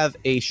we have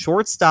a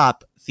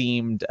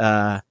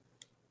shortstop-themed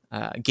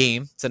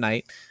game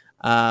tonight,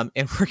 and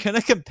we're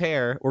going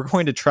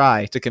to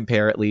try to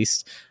compare at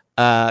least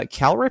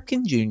Cal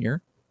Ripken Jr.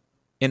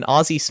 and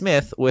Ozzie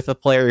Smith with a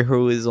player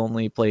who has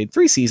only played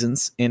 3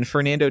 seasons in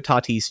Fernando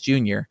Tatis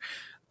Jr.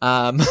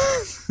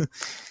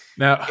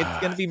 Now it's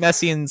going to be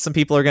messy, and some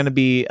people are going to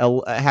be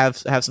have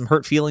some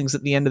hurt feelings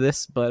at the end of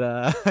this. But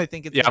I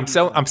think it's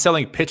I'm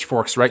selling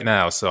pitchforks right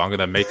now, so I'm going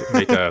to make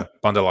a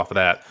bundle off of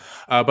that.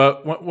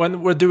 But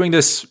when we're doing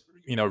this,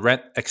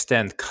 rent,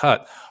 extend,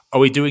 cut, are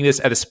we doing this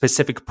at a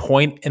specific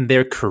point in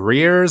their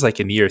careers,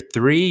 like in year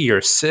 3,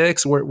 year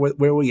 6? Where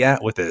are we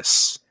at with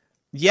this?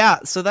 Yeah,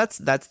 so that's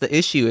the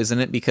issue, isn't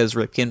it? Because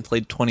Ripken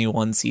played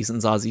 21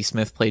 seasons, Ozzie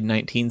Smith played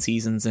 19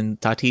 seasons, and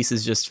Tatis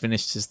has just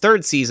finished his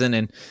 3rd season,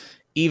 and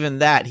even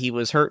that, he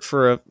was hurt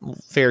for a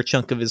fair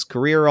chunk of his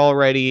career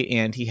already,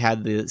 and he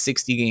had the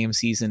 60-game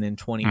season in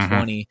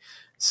 2020.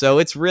 So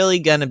it's really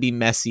going to be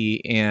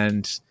messy,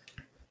 and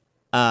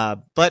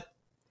but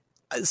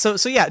so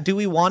yeah, do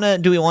we want to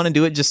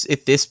do it just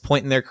at this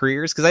point in their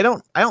careers? Because I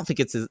don't think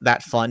it's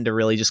that fun to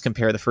really just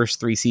compare the first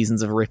 3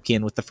 seasons of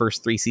Ripken with the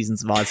first 3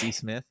 seasons of Ozzie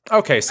Smith.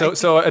 Okay,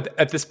 so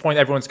at this point,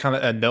 everyone's kind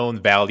of a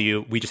known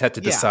value. We just have to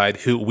decide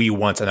who we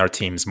want on our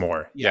teams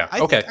more. Yeah.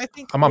 I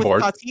think I'm on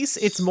board. Tatis,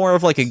 it's more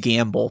of like a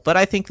gamble, but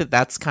I think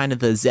that's kind of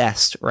the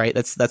zest, right?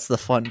 That's the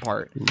fun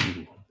part.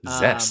 Ooh,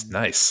 zest,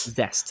 nice.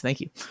 Zest,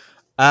 thank you.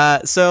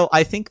 So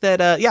I think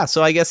that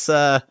so I guess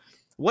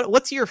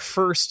what's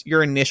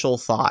your initial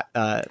thought?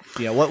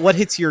 What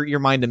hits your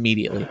mind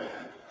immediately?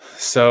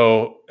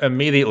 So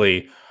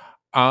immediately,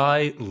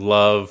 I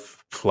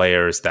love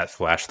players that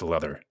flash the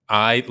leather.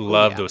 I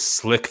love those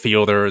slick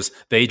fielders.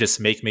 They just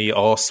make me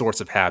all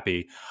sorts of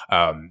happy.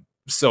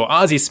 So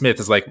Ozzie Smith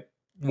is like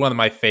one of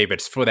my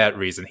favorites for that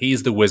reason.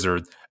 He's the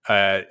wizard.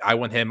 I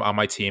want him on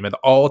my team at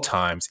all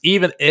times,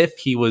 even if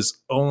he was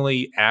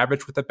only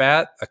average with the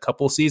bat a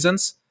couple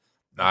seasons.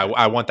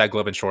 I want that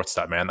glove and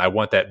shortstop, man. I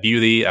want that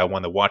beauty. I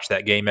want to watch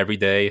that game every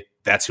day.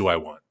 That's who I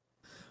want.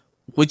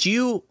 Would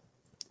you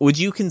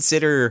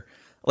consider,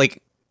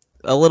 like,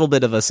 a little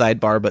bit of a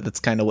sidebar, but that's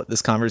kind of what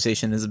this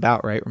conversation is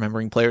about, right?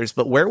 Remembering players.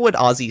 But where would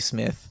Ozzie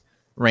Smith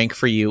rank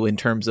for you in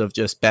terms of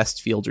just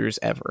best fielders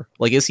ever?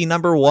 Like, is he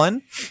number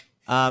one?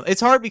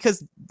 It's hard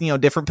because,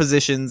 different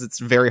positions. It's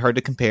very hard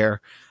to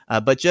compare.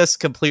 But just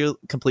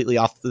completely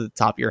off the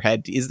top of your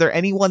head, is there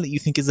anyone that you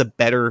think is a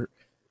better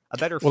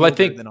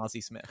fielder than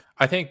Ozzie Smith?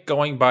 I think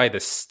going by the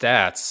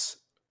stats,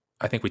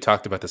 I think we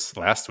talked about this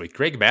last week.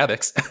 Greg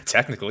Maddux,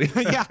 technically.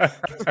 Yeah.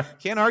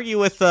 Can't argue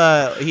with,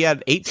 he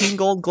had 18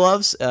 gold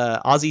gloves.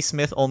 Ozzie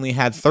Smith only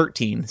had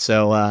 13.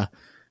 So,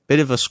 bit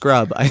of a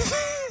scrub.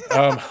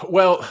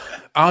 Well,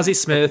 Ozzie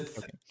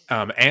Smith,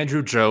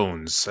 Andrew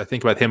Jones, I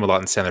think about him a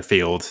lot in center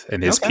field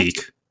in his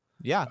peak.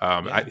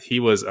 Yeah. He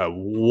was a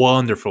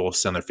wonderful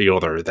center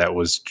fielder that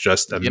was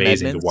just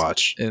amazing to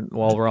watch. And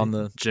while we're on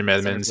the Jim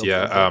Edmonds,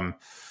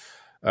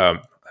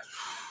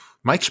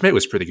 Mike Schmidt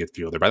was a pretty good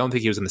fielder, but I don't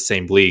think he was in the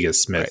same league as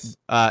Smith.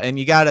 Right. And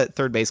you got at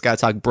third base, got to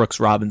talk Brooks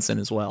Robinson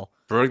as well.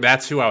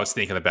 That's who I was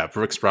thinking about.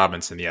 Brooks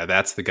Robinson. Yeah,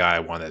 that's the guy I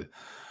wanted.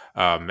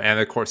 And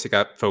of course, you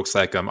got folks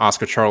like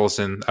Oscar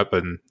Charleston up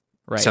in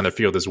center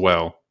field as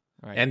well.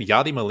 Right. And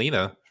Yadi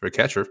Molina for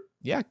catcher.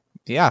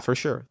 Yeah, for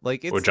sure.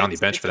 Like, or Johnny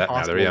Bench for that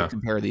matter. Yeah, to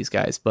compare these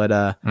guys, but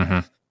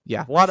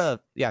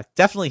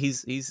definitely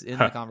he's in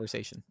the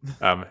conversation.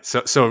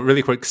 So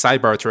really quick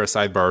sidebar to our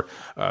sidebar.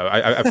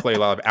 I play a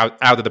lot of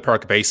out of the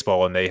park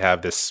baseball, and they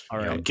have this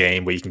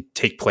game where you can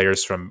take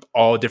players from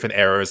all different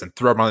eras and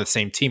throw them on the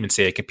same team and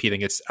say they compete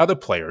against other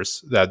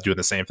players that are doing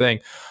the same thing.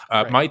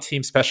 My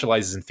team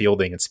specializes in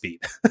fielding and speed.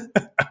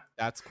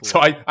 That's cool. So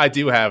I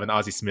do have an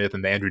Ozzie Smith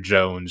and Andrew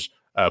Jones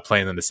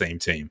playing on the same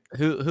team.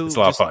 Who it's a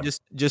lot of fun.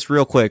 Just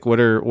real quick, what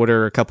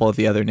are a couple of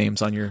the other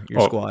names on your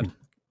squad?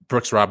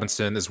 Brooks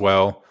Robinson as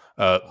well.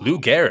 Lou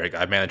Gehrig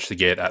I managed to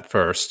get at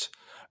first.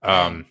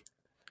 And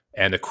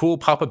a cool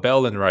Papa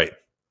Bell in right.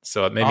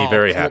 So it made me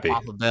very happy.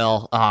 Papa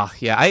Bell.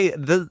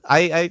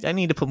 I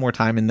need to put more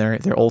time in their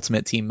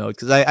ultimate team mode,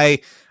 because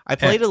I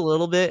played a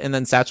little bit, and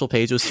then Satchel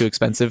Paige was too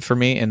expensive for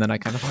me, and then I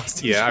kind of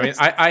lost interest. Yeah, I mean,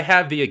 I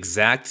have the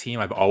exact team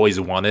I've always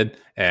wanted,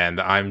 and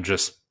I'm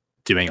just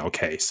doing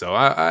okay. So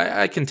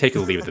I can take it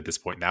or leave it at this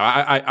point now.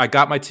 I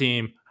got my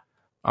team.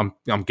 I'm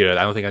good.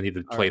 I don't think I need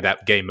to play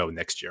that game mode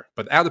next year.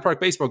 But Out of the Park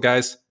Baseball,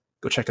 guys,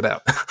 go check it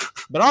out.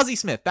 But Ozzie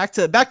Smith, back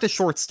to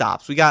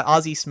shortstops. We got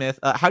Ozzie Smith.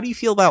 How do you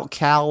feel about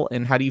Cal,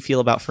 and how do you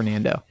feel about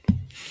Fernando?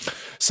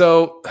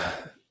 So,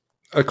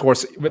 of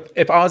course,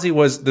 if Ozzie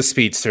was the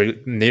speedster,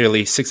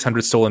 nearly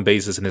 600 stolen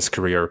bases in his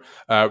career,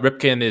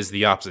 Ripken is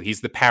the opposite.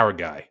 He's the power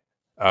guy.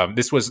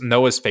 This was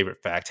Noah's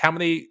favorite fact.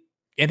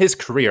 In his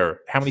career,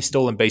 how many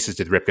stolen bases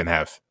did Ripken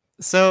have?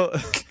 So,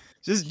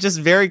 just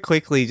very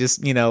quickly,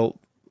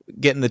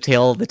 getting the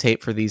tail of the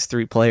tape for these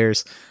three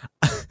players.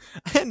 I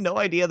had no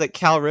idea that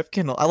Cal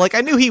Ripken,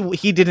 I knew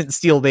he didn't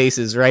steal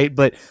bases, right?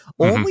 But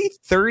only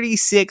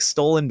 36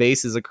 stolen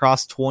bases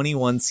across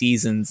 21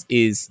 seasons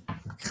is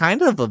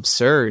kind of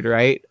absurd,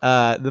 right?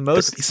 The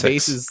most 36.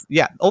 Bases,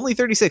 only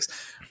 36.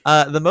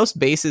 The most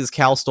bases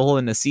Cal stole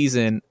in a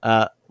season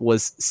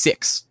was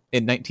 6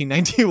 in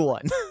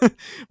 1991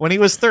 when he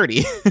was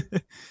 30.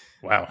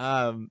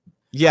 Wow.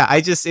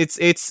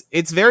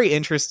 It's very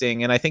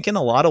interesting, and I think in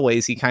a lot of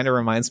ways he kind of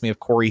reminds me of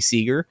Corey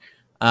Seager,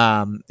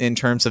 in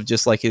terms of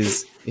just like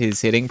his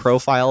hitting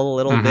profile a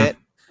little bit.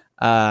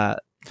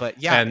 But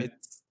yeah,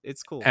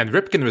 it's cool. And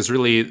Ripken was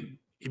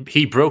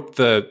he broke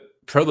the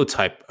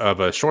prototype of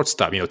a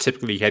shortstop.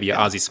 Typically you had your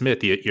Ozzie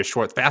Smith, your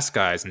short fast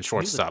guys in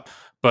shortstop,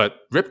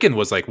 but Ripken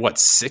was like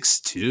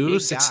 6'2",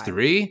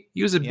 6'3".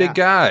 He was a big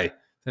guy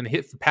and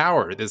hit for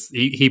power.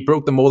 He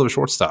broke the mold of a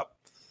shortstop.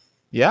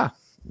 Yeah,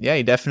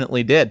 he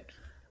definitely did.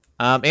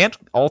 And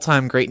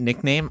all-time great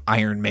nickname,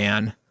 Iron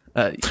Man.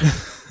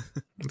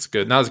 That's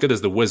good. Not as good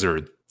as the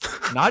Wizard.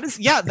 That's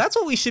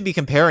what we should be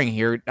comparing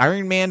here.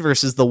 Iron Man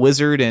versus the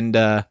Wizard and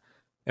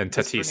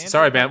Tatis.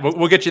 Sorry, man.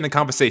 We'll get you in the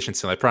conversation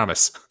soon, I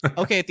promise.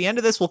 Okay, at the end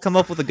of this, we'll come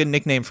up with a good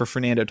nickname for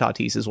Fernando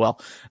Tatis as well.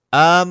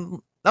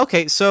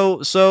 Okay,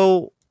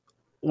 so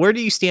where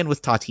do you stand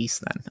with Tatis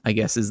then, I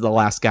guess, is the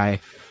last guy?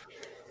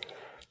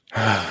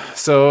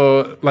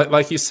 So,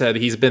 like you said,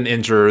 he's been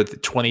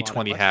injured.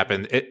 2020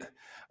 happened.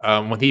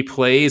 When he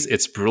plays,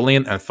 it's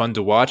brilliant and fun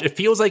to watch. It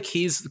feels like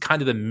he's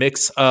kind of the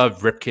mix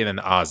of Ripken and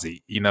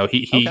Ozzie.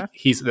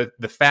 He's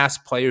the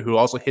fast player who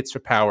also hits for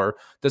power.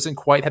 Doesn't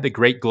quite have the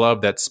great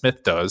glove that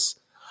Smith does,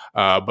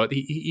 but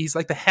he's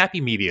like the happy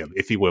medium,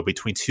 if you will,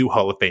 between two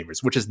Hall of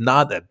Famers, which is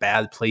not a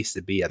bad place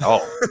to be at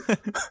all.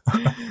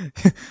 Yeah,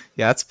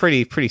 that's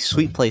pretty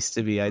sweet place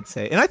to be, I'd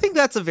say. And I think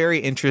that's a very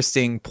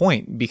interesting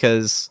point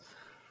because,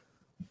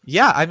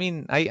 Yeah, I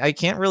mean, I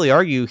can't really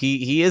argue.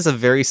 He is a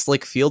very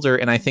slick fielder,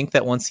 and I think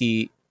that once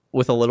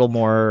with a little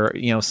more,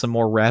 some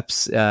more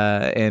reps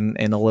and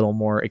a little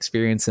more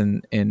experience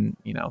in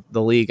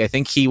the league, I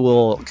think he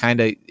will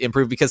kind of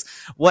improve. Because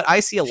what I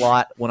see a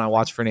lot when I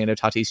watch Fernando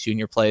Tatis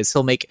Jr. play is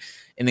he'll make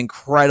an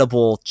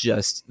incredible,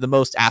 just the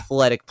most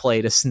athletic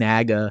play to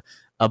snag a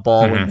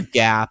ball in the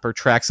gap or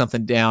track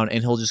something down,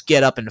 and he'll just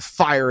get up and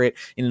fire it,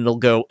 and it'll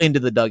go into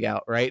the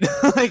dugout, right?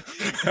 Like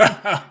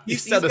he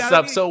set us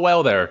up so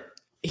well there.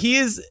 He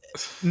is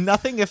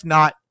nothing if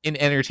not an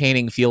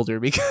entertaining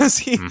fielder, because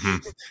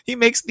he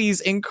makes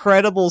these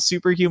incredible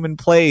superhuman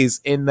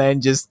plays and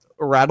then just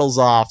rattles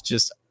off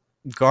just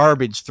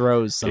garbage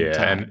throws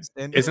sometimes.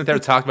 Yeah, and isn't there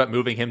talk about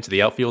moving him to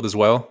the outfield as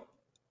well?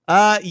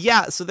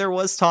 Yeah, so there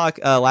was talk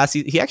last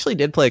season. He actually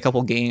did play a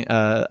couple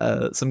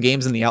some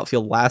games in the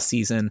outfield last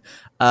season,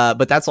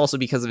 but that's also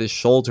because of his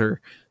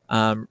shoulder.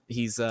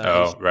 He's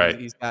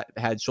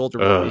had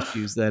shoulder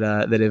issues that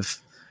have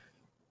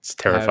it's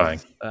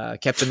terrifying.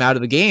 Kept him out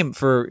of the game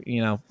for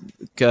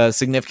a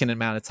significant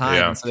amount of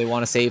time, and so they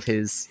want to save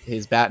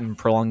his bat and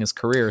prolong his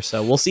career.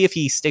 So we'll see if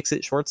he sticks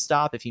at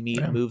shortstop, if he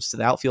moves to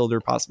the outfield or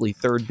possibly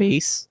third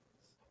base.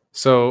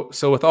 So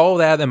with all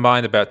that in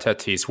mind about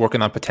Tatis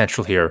working on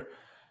potential here,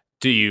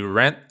 do you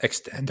rent,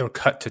 extend, or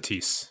cut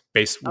Tatis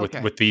based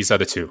with these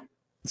other two?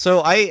 So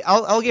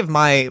I'll give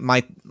my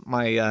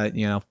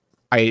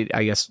I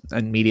guess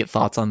immediate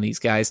thoughts on these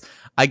guys.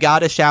 I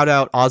gotta shout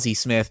out Ozzie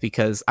Smith,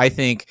 because I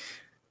think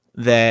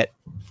that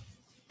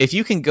if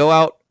you can go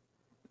out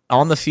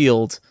on the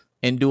field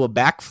and do a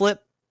backflip,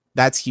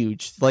 that's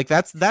huge. Like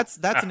that's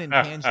an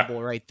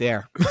intangible right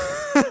there.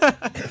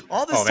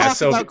 All this talk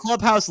about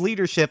clubhouse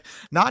leadership,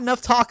 not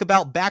enough talk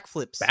about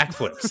backflips.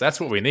 Backflips, that's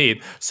what we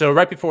need. So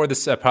right before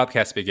this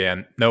podcast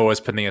began, Noah was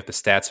putting up the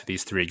stats for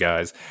these three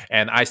guys,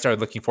 and I started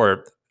looking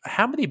for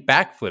how many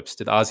backflips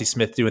did Ozzie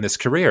Smith do in his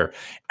career,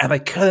 and I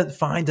couldn't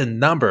find a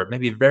number.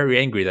 Maybe very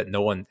angry that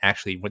no one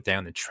actually went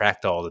down and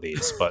tracked all of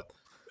these, but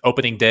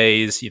opening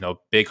days,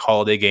 big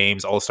holiday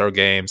games, all-star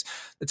games,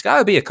 it's got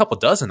to be a couple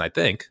dozen, I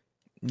think.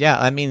 Yeah,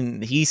 I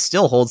mean, he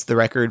still holds the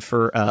record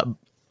for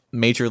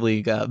Major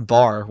League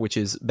bar, which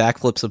is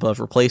backflips above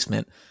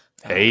replacement.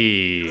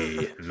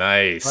 Hey,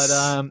 nice.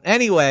 But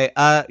anyway,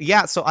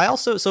 so I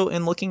also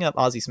in looking up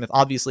Ozzie Smith,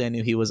 obviously I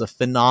knew he was a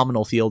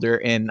phenomenal fielder,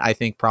 and I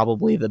think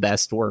probably the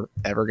best we're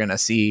ever going to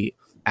see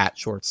at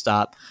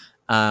shortstop.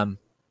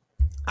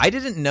 I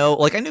didn't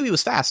know, I knew he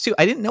was fast too.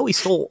 I didn't know he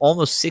stole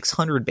almost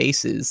 600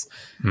 bases.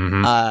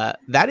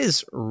 That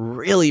is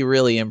really,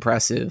 really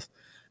impressive.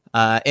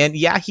 And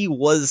yeah, he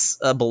was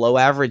a below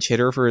average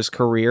hitter for his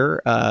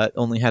career.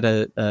 Only had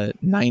a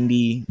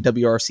 90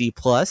 WRC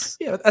plus.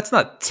 Yeah, that's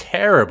not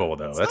terrible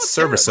though. That's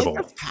serviceable.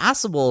 That's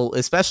passable,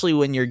 especially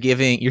when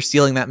you're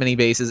stealing that many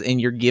bases and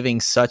you're giving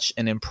such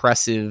an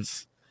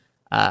impressive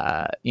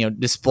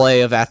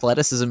display of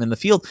athleticism in the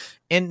field.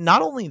 And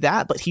not only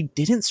that, but he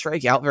didn't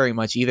strike out very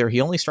much either. He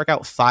only struck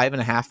out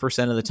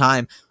 5.5% of the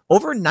time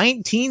over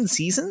 19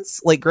 seasons.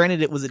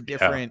 Granted, it was a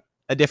different,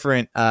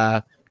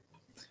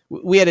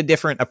 we had a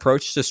different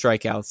approach to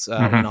strikeouts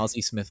when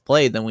Ozzie Smith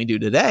played than we do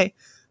today,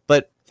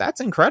 but that's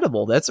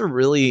incredible. That's a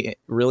really,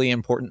 really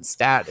important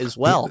stat as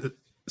well.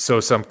 So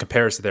some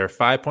comparison there: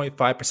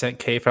 5.5%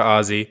 K for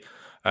Ozzie,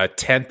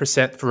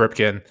 10% for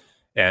Ripken,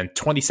 and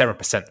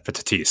 27% for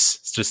Tatis.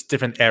 It's just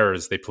different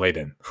eras they played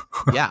in.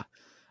 Yeah.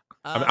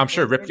 I'm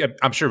sure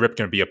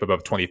Ripken would be up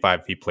above 25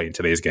 if he played in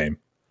today's game.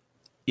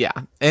 Yeah.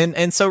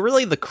 And so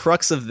really the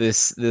crux of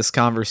this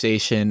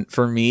conversation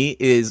for me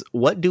is,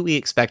 what do we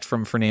expect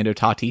from Fernando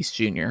Tatis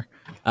Jr.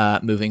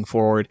 Moving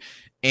forward?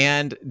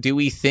 And do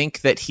we think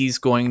that he's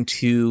going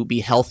to be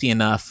healthy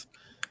enough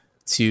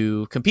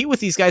to compete with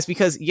these guys?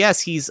 Because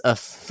yes, he's a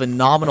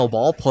phenomenal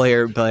ball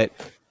player, but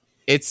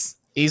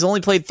he's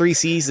only played 3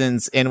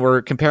 seasons, and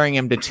we're comparing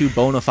him to 2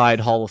 bona fide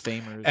Hall of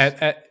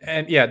Famers.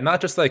 And yeah,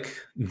 not just like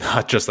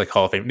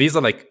Hall of Fame. These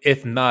are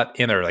if not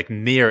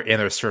near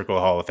inner circle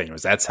Hall of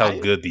Famers. That's how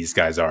good these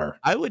guys are.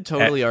 I would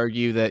totally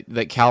argue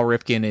that Cal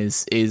Ripken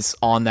is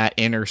on that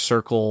inner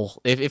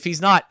circle. If he's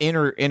not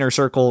inner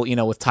circle,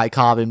 with Ty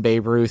Cobb and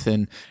Babe Ruth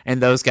and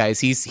those guys,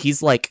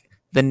 he's like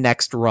the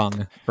next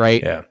rung,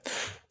 right? Yeah.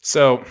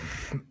 So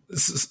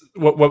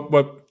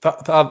what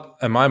thought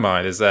in my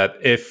mind is that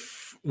if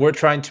we're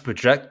trying to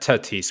project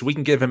Tatis, we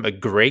can give him a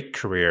great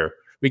career.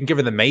 We can give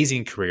him an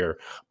amazing career,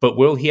 but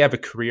will he have a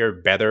career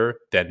better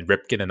than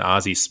Ripken and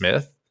Ozzie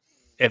Smith?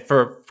 If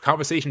for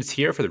conversations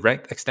here for the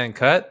rent, extend,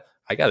 cut,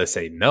 I got to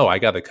say no. I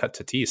got to cut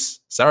Tatis.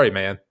 Sorry,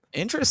 man.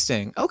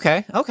 Interesting.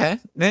 Okay.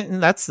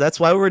 And that's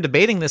why we're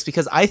debating this,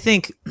 because I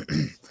think,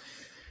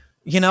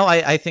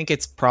 I think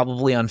it's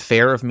probably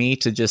unfair of me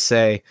to just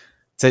say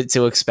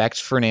to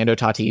expect Fernando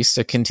Tatis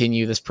to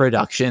continue this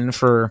production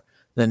for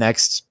the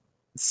next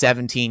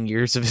 17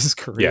 years of his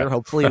career. Yeah.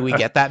 Hopefully we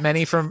get that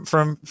many from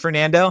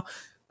Fernando.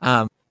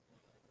 But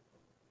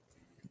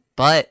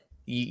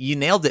you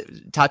nailed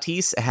it.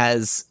 Tatis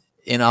has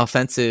an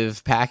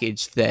offensive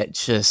package that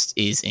just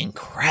is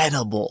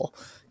incredible.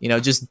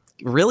 Just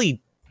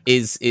really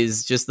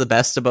is just the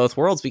best of both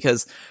worlds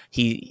because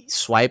he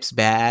swipes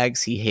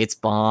bags, he hits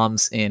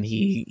bombs, and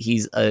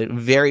he's a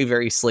very,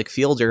 very slick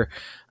fielder.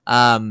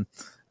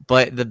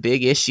 But the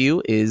big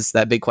issue is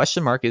that big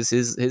question mark is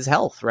his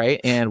health,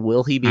 right? And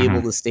will he be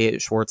able to stay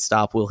at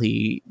shortstop? Will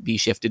he be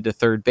shifted to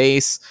third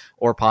base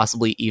or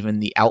possibly even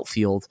the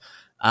outfield?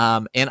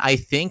 And I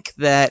think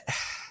that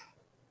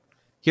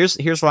here's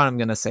what I'm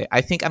going to say.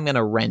 I think I'm going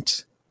to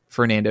rent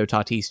Fernando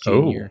Tatis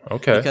Jr. Oh,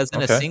 okay. Because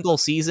in a single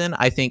season,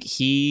 I think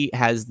he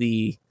has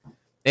the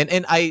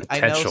and I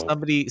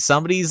know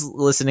somebody's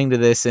listening to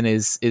this and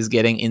is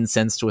getting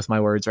incensed with my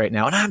words right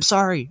now. And I'm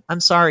sorry,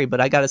 but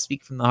I got to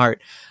speak from the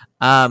heart.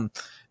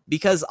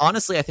 Because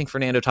honestly, I think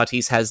Fernando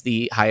Tatis has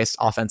the highest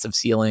offensive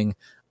ceiling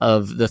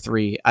of the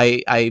three.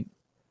 I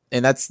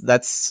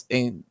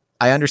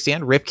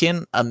understand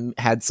Ripken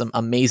had some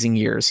amazing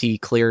years. He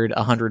cleared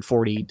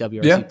 140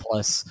 WRC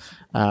plus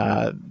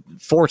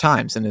 4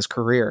 times in his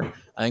career,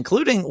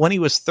 including when he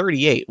was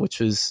 38, which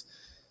was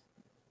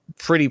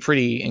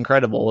pretty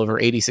incredible over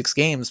 86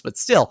 games. But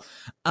still,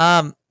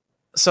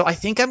 so I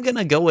think I'm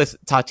gonna go with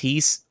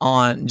Tatis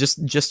on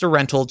just a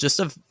rental,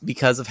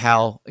 because of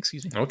how.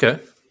 Excuse me. Okay.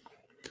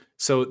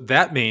 So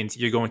that means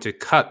you're going to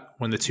cut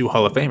one of the 2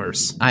 Hall of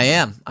Famers. I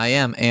am,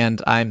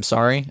 and I'm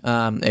sorry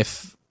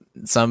if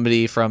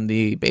somebody from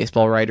the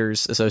Baseball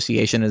Writers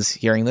Association is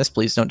hearing this.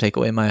 Please don't take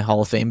away my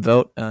Hall of Fame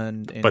vote.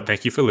 But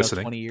thank you for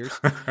listening. 20 years.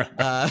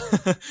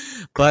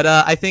 But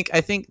I think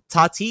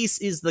Tatis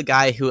is the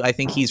guy who I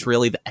think he's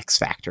really the X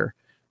factor,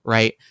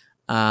 right?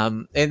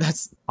 And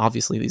that's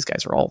obviously these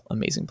guys are all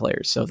amazing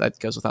players, so that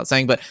goes without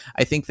saying. But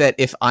I think that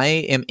if I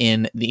am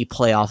in the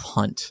playoff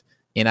hunt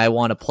and I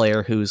want a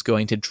player who's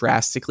going to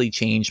drastically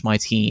change my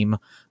team,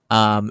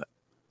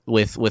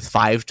 with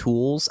 5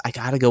 tools, I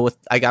gotta go with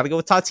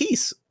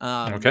Tatis.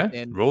 Okay,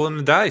 and rolling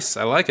the dice.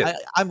 I like it.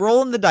 I'm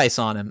rolling the dice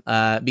on him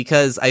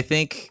because I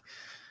think.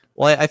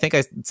 Well, I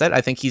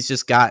think he's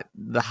just got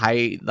the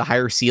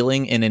higher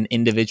ceiling in an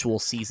individual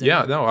season.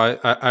 Yeah, no,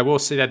 I will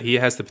say that he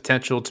has the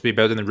potential to be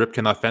better than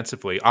Ripken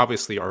offensively.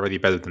 Obviously, already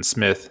better than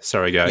Smith.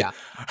 Sorry, guy. Yeah.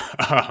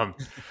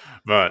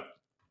 But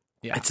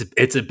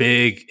it's a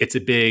big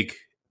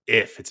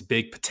if. It's a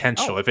big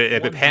potential. If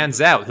it pans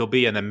out, he'll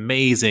be an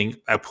amazing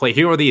play.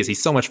 Here he is.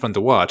 He's so much fun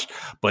to watch,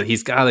 but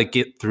he's got to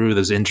get through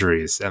those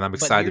injuries, and I'm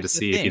excited to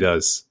see if he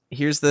does.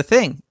 Here's the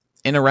thing: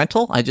 in a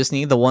rental, I just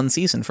need the 1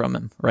 season from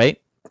him,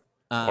 right?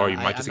 Or you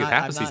might just get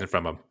half a season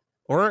from him.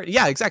 Or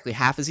exactly,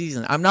 half a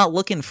season. I'm not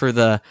looking for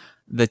the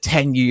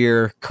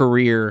 10-year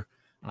career.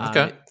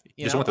 Okay.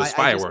 You just want those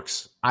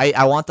fireworks.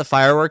 I want the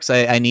fireworks.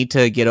 I need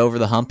to get over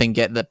the hump and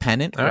get the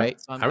pennant, right?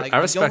 So I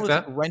respect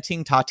that.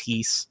 Renting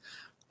Tatis.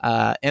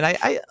 And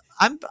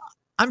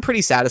I'm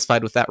pretty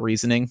satisfied with that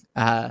reasoning.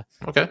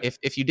 Okay.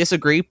 If you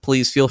disagree,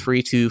 please feel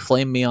free to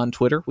flame me on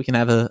Twitter. We can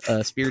have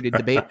a spirited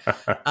debate.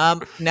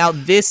 Now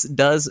this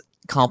does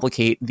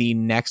complicate the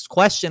next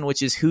question,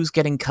 which is who's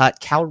getting cut,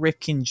 Cal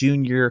Ripken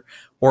Jr.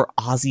 or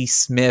Ozzie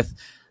Smith?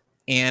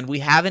 And we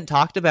haven't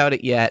talked about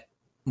it yet.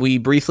 We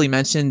briefly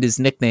mentioned his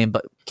nickname,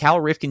 but Cal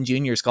Ripken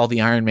Jr. is called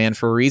the Iron Man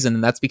for a reason,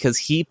 and that's because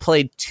he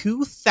played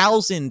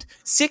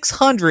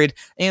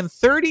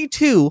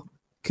 2,632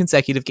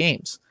 consecutive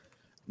games.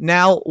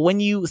 Now, when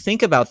you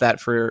think about that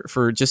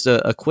for just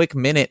a quick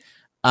minute,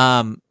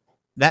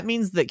 that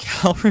means that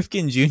Cal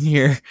Ripken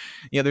Jr.,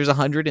 there's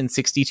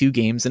 162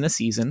 games in a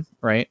season,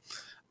 right?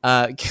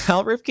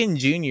 Cal Ripken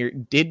Jr.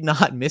 did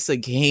not miss a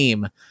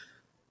game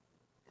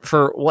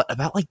for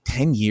about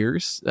 10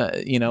 years,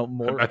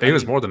 more. I think it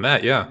was more than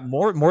that. Yeah.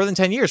 More than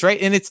 10 years.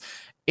 Right. And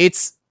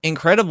it's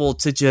incredible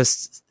to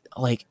just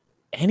not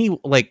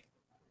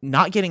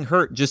getting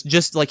hurt.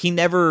 Just like he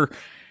never,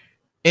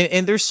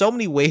 and there's so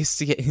many ways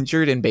to get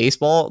injured in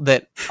baseball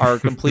that are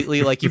completely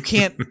you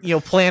can't,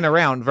 plan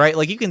around, right?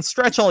 Like you can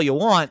stretch all you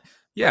want.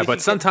 Yeah,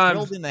 but sometimes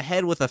drilled in the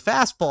head with a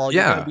fastball,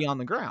 you're going to be on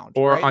the ground.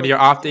 Or right? on your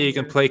off day, you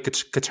can play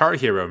Guitar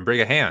Hero and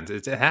bring a hand.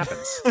 It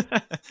happens.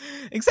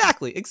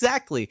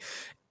 Exactly.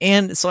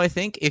 And so I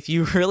think if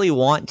you really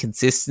want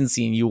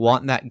consistency and you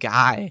want that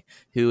guy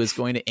who is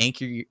going to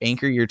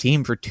anchor your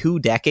team for 2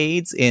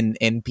 decades and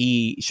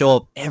show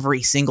up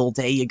every single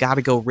day, you got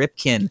to go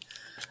Ripken.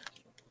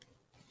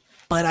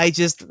 But I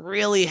just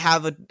really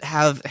have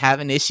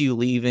an issue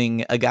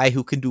leaving a guy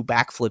who can do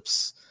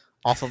backflips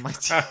off of my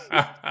team.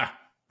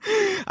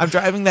 I'm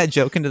driving that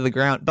joke into the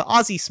ground. But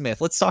Ozzie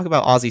Smith, let's talk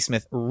about Ozzie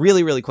Smith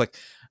really, really quick.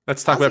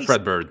 Let's talk about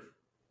Fred Bird.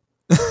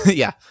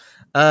 Yeah.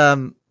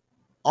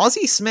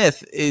 Ozzie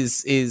Smith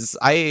is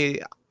I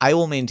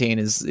will maintain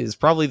is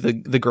probably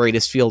the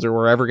greatest fielder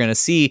we're ever going to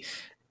see.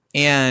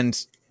 And,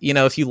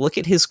 if you look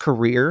at his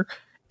career,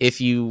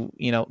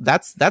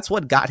 that's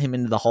what got him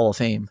into the Hall of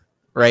Fame,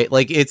 right?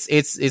 Like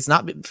it's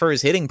not for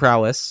his hitting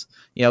prowess.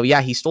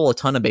 He stole a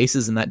ton of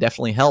bases and that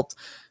definitely helped.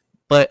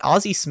 But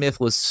Ozzie Smith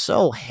was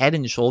so head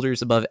and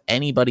shoulders above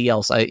anybody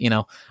else.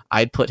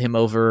 I'd put him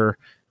over,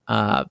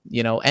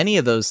 any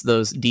of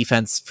those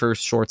defense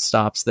first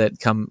shortstops that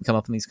come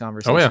up in these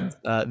conversations.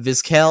 Oh, yeah.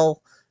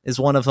 Vizquel is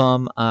one of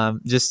them. I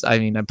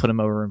put him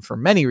over him for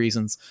many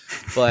reasons,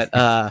 but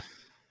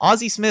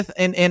Ozzie Smith,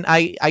 and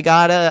I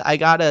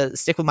gotta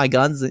stick with my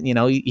guns. You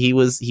know, he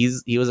was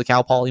a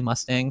Cal Poly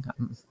Mustang,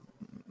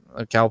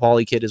 a Cal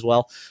Poly kid as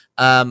well.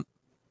 I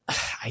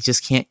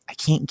can't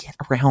get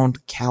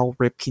around Cal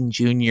Ripken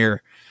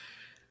Jr.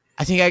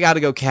 I think I got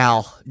to go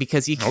Cal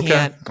because you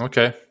can't.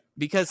 Okay.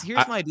 Because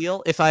here's my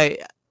deal: if I'm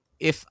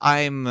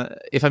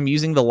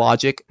using the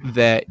logic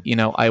that, you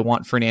know, I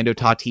want Fernando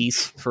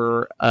Tatis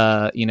for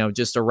you know,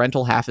 just a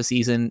rental half a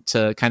season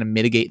to kind of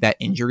mitigate that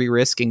injury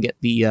risk and get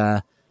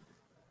the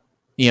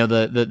you know,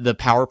 the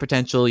power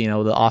potential, you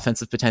know, the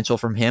offensive potential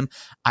from him,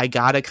 I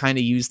gotta kind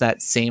of use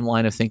that same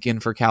line of thinking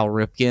for Cal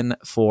Ripken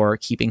for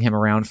keeping him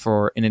around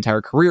for an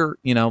entire career,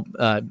 you know,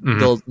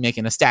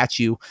 making a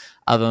statue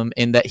of him,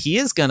 and that he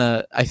is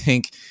gonna, I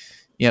think,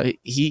 you know,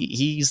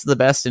 he's the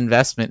best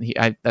investment.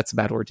 That's a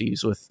bad word to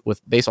use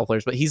with baseball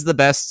players, but he's the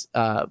best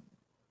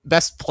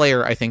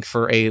player, I think,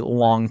 for a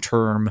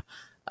long-term,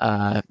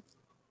 you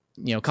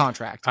know,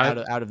 contract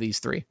out of these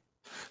three.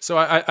 So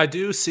I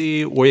do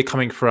see where you're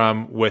coming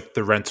from with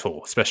the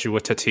rental, especially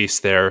with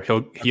Tatis there.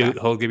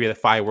 He'll give you the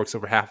fireworks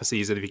over half a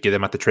season if you get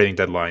him at the trading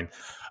deadline.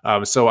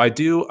 So I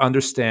do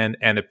understand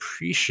and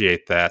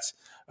appreciate that.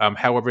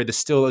 However, there's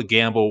still a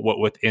gamble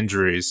with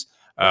injuries.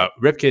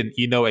 Ripken,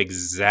 you know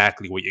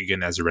exactly what you're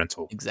getting as a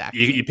rental.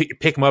 Exactly. You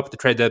pick him up at the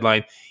trade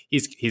deadline.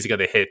 He's going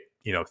to hit,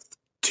 you know,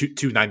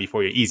 290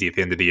 for you easy at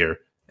the end of the year,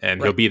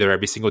 and he'll be there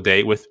every single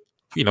day with,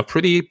 you know,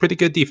 pretty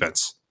good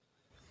defense.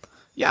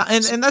 Yeah,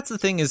 and that's the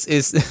thing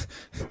is at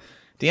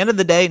the end of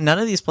the day, none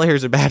of these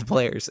players are bad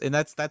players, and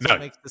that's what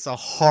makes this a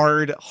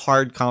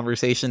hard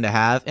conversation to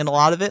have. And a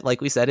lot of it, like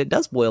we said, it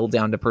does boil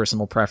down to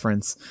personal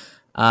preference.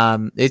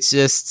 It's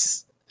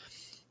just,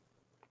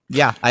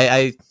 yeah,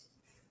 I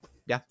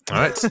yeah.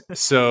 All right,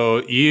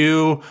 so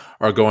you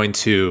are going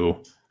to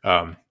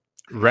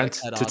rent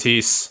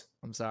Tatis.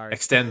 I'm sorry.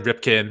 Extend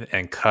Ripken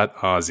and cut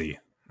Ozzie.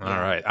 All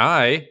right,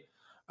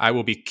 I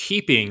will be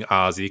keeping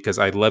Ozzie because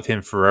I love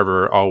him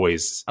forever,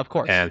 always. Of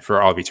course. And for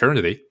all of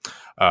eternity.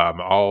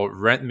 I'll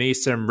rent me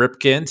some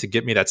Ripken to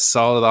get me that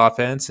solid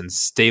offense and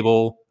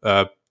stable,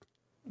 you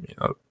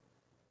know,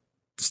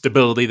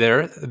 stability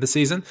there this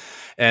season.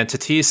 And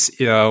Tatis,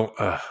 you know,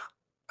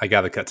 I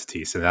got to cut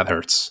Tatis, and that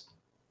hurts.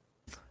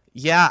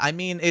 Yeah, I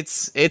mean,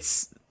 it's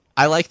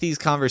I like these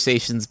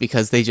conversations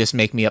because they just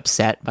make me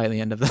upset by the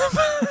end of them.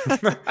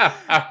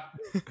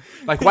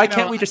 Like, why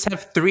can't we just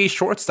have 3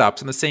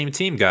 shortstops on the same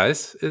team,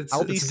 guys?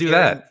 Let's do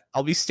that.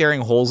 I'll be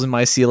staring holes in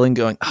my ceiling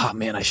going, oh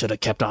man, I should have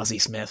kept Ozzie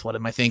Smith. What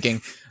am I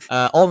thinking?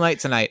 All night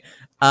tonight.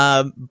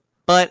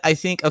 But I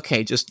think,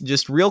 okay,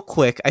 just real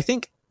quick, I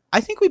think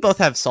we both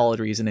have solid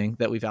reasoning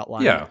that we've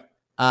outlined. Yeah.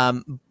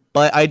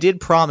 But I did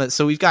promise.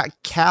 So we've got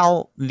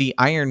Cal, the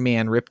Iron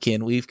Man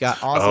Ripken. We've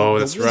got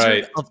Ozzie, the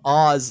Wizard of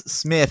Oz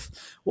Smith.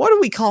 What are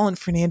we calling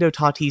Fernando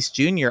Tatis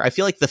Jr.? I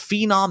feel like the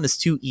Phenom is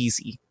too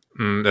easy.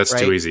 That's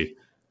too easy.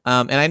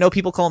 And I know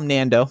people call him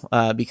Nando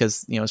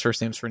because, you know, his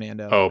first name's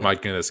Fernando. Oh, my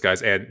goodness,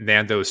 guys. And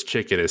Nando's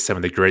chicken is some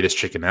of the greatest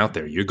chicken out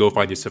there. You go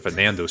find yourself a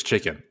Nando's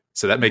chicken.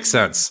 So that makes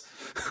sense.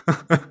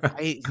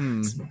 I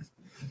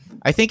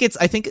think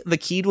the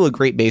key to a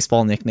great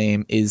baseball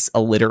nickname is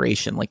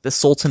alliteration, like the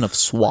Sultan of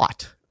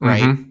SWAT,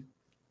 right?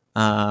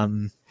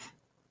 Mm-hmm.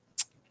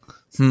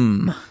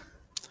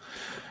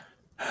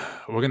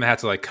 We're gonna have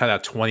to cut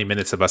out 20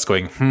 minutes of us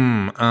going,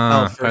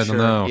 I don't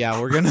know.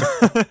 Yeah, we're gonna.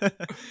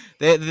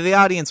 the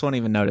audience won't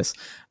even notice.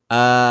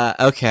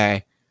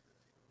 Okay,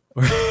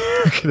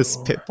 we're gonna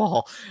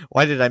spitball.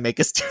 Why did I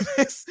make us do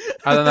this?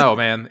 I don't know,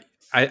 man.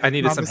 I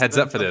needed some heads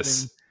up for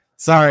this.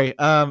 Sorry.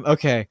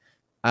 Okay.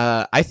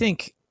 I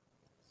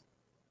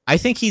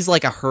think he's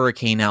like a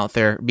hurricane out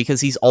there because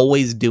he's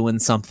always doing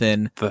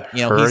something.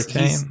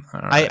 Hurricane?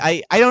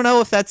 I don't know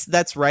if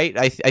that's right.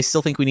 I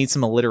still think we need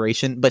some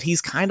alliteration, but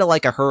he's kind of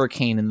like a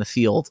hurricane in the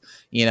field.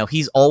 You know,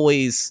 he's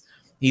always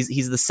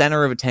he's the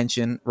center of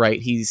attention, right?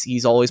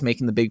 He's always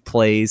making the big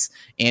plays,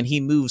 and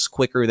he moves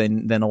quicker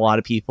than a lot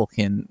of people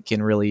can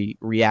really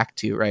react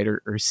to, right,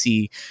 or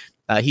see.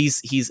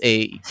 He's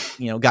a,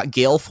 you know, got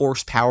gale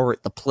force power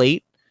at the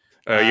plate.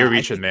 You're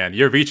reaching, man.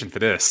 You're reaching for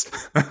this.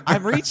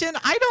 I'm reaching.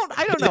 I don't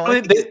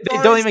know. They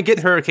don't even get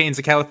hurricanes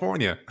in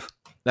California.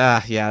 Yeah,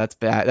 that's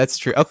bad. That's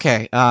true.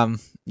 Okay.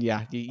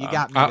 Yeah, you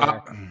got me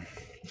there.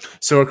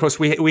 So of course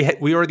we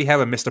already have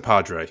a Mr.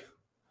 Padre.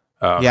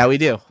 Yeah, we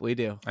do.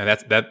 And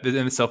that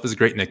in itself is a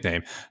great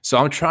nickname. So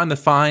I'm trying to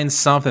find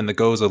something that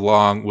goes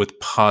along with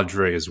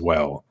Padre as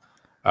well.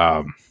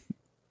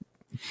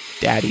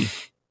 Daddy.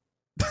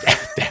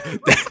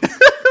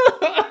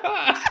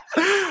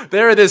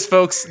 There it is,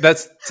 folks.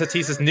 That's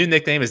Tatis's new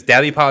nickname is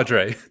Daddy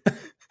Padre.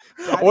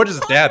 Or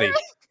just Daddy.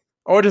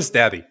 There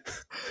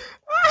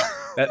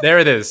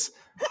it is.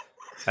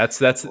 That's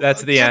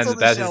the end.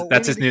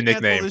 That's his new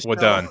nickname. We're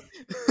done.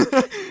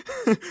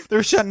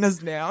 They're shutting us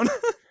down.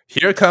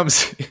 Here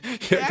comes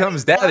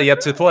Daddy up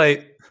to the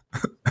plate.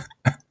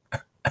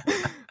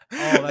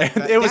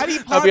 Daddy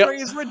Padre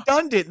is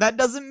redundant. That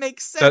doesn't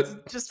make sense.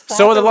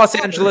 So are the Los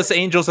Angeles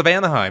Angels of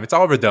Anaheim. It's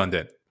all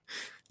redundant.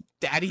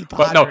 Daddy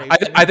But no,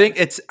 Padre. I think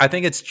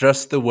it's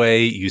just the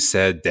way you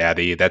said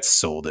 "daddy" that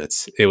sold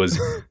it. It was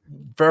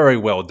very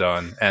well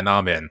done, and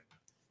I'm in.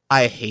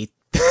 I hate.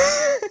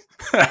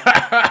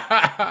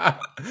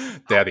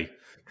 Daddy.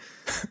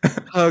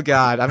 Oh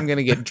God, I'm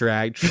gonna get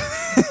dragged.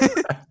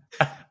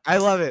 I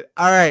love it.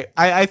 All right,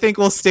 I think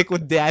we'll stick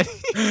with Daddy.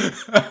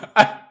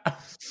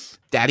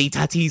 Daddy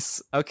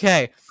Tatis.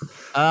 Okay.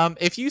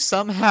 If you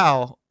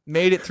somehow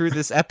made it through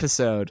this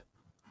episode,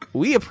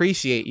 we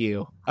appreciate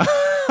you.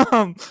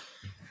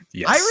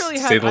 Yes, I really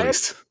to say have. the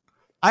least.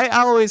 I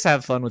always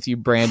have fun with you,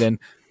 Brandon.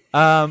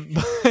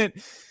 But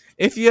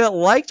if you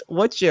liked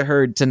what you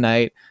heard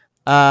tonight,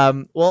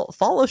 well,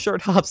 follow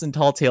Short Hops and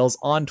Tall Tales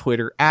on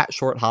Twitter at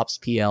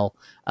ShortHopsPL.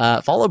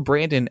 Follow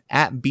Brandon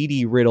at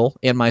BD Riddle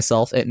and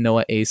myself at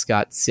Noah A.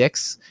 Scott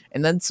 6.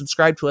 And then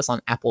subscribe to us on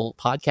Apple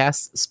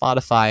Podcasts,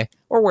 Spotify,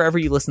 or wherever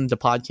you listen to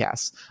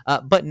podcasts.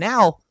 But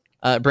now,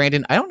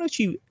 Brandon, I don't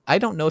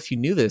know if you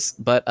knew this,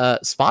 but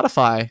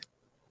Spotify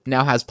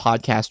now has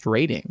podcast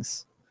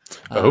ratings.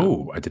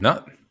 I did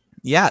not.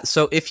 Yeah,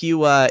 so if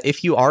you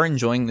are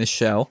enjoying this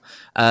show,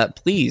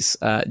 please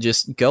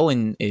just go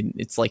and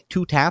it's like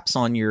 2 taps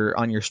on your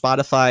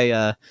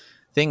Spotify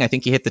thing. I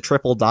think you hit the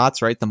triple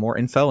dots, right? The more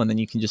info, and then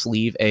you can just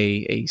leave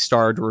a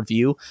starred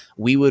review.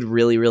 We would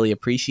really, really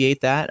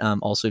appreciate that.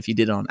 Also, if you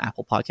did it on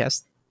Apple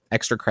Podcasts,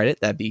 extra credit,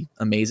 that'd be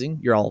amazing.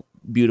 You're all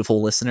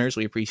beautiful listeners.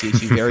 We appreciate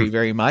you very,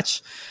 very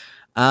much.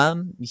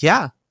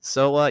 Yeah.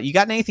 So you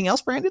got anything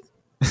else, Brandon?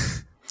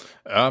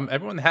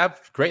 Everyone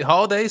have great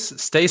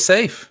holidays. Stay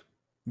safe.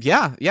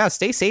 Yeah.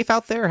 Stay safe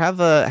out there. Have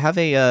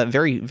a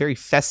very, very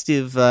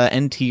festive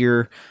end to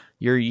your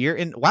year.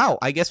 And wow,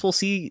 I guess I'll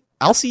see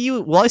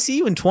you. Well, I see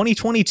you in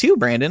 2022,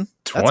 Brandon.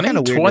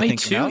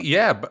 2022.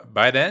 Yeah.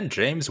 By then,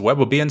 James Webb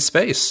will be in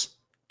space.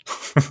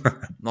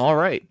 All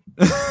right.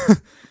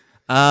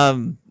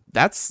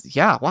 That's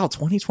wow.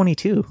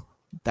 2022.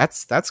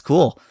 That's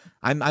cool.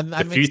 I'm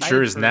the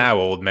future is now,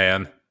 old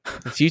man.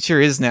 The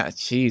future is now.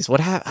 Jeez, what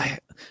happened?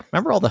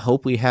 Remember all the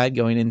hope we had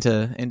going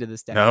into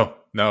this decade?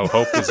 No.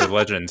 Hope is a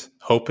legend.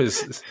 Hope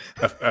is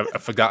a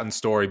forgotten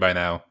story by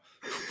now.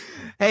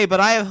 Hey,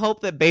 but I have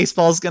hope that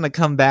baseball's going to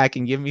come back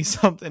and give me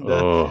something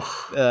to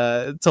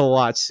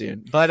watch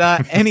soon. But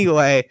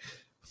anyway,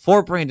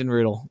 for Brandon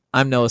Riddle,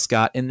 I'm Noah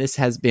Scott, and this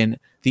has been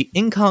the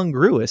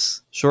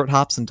incongruous Short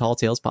Hops and Tall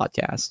Tales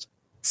podcast.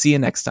 See you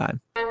next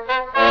time.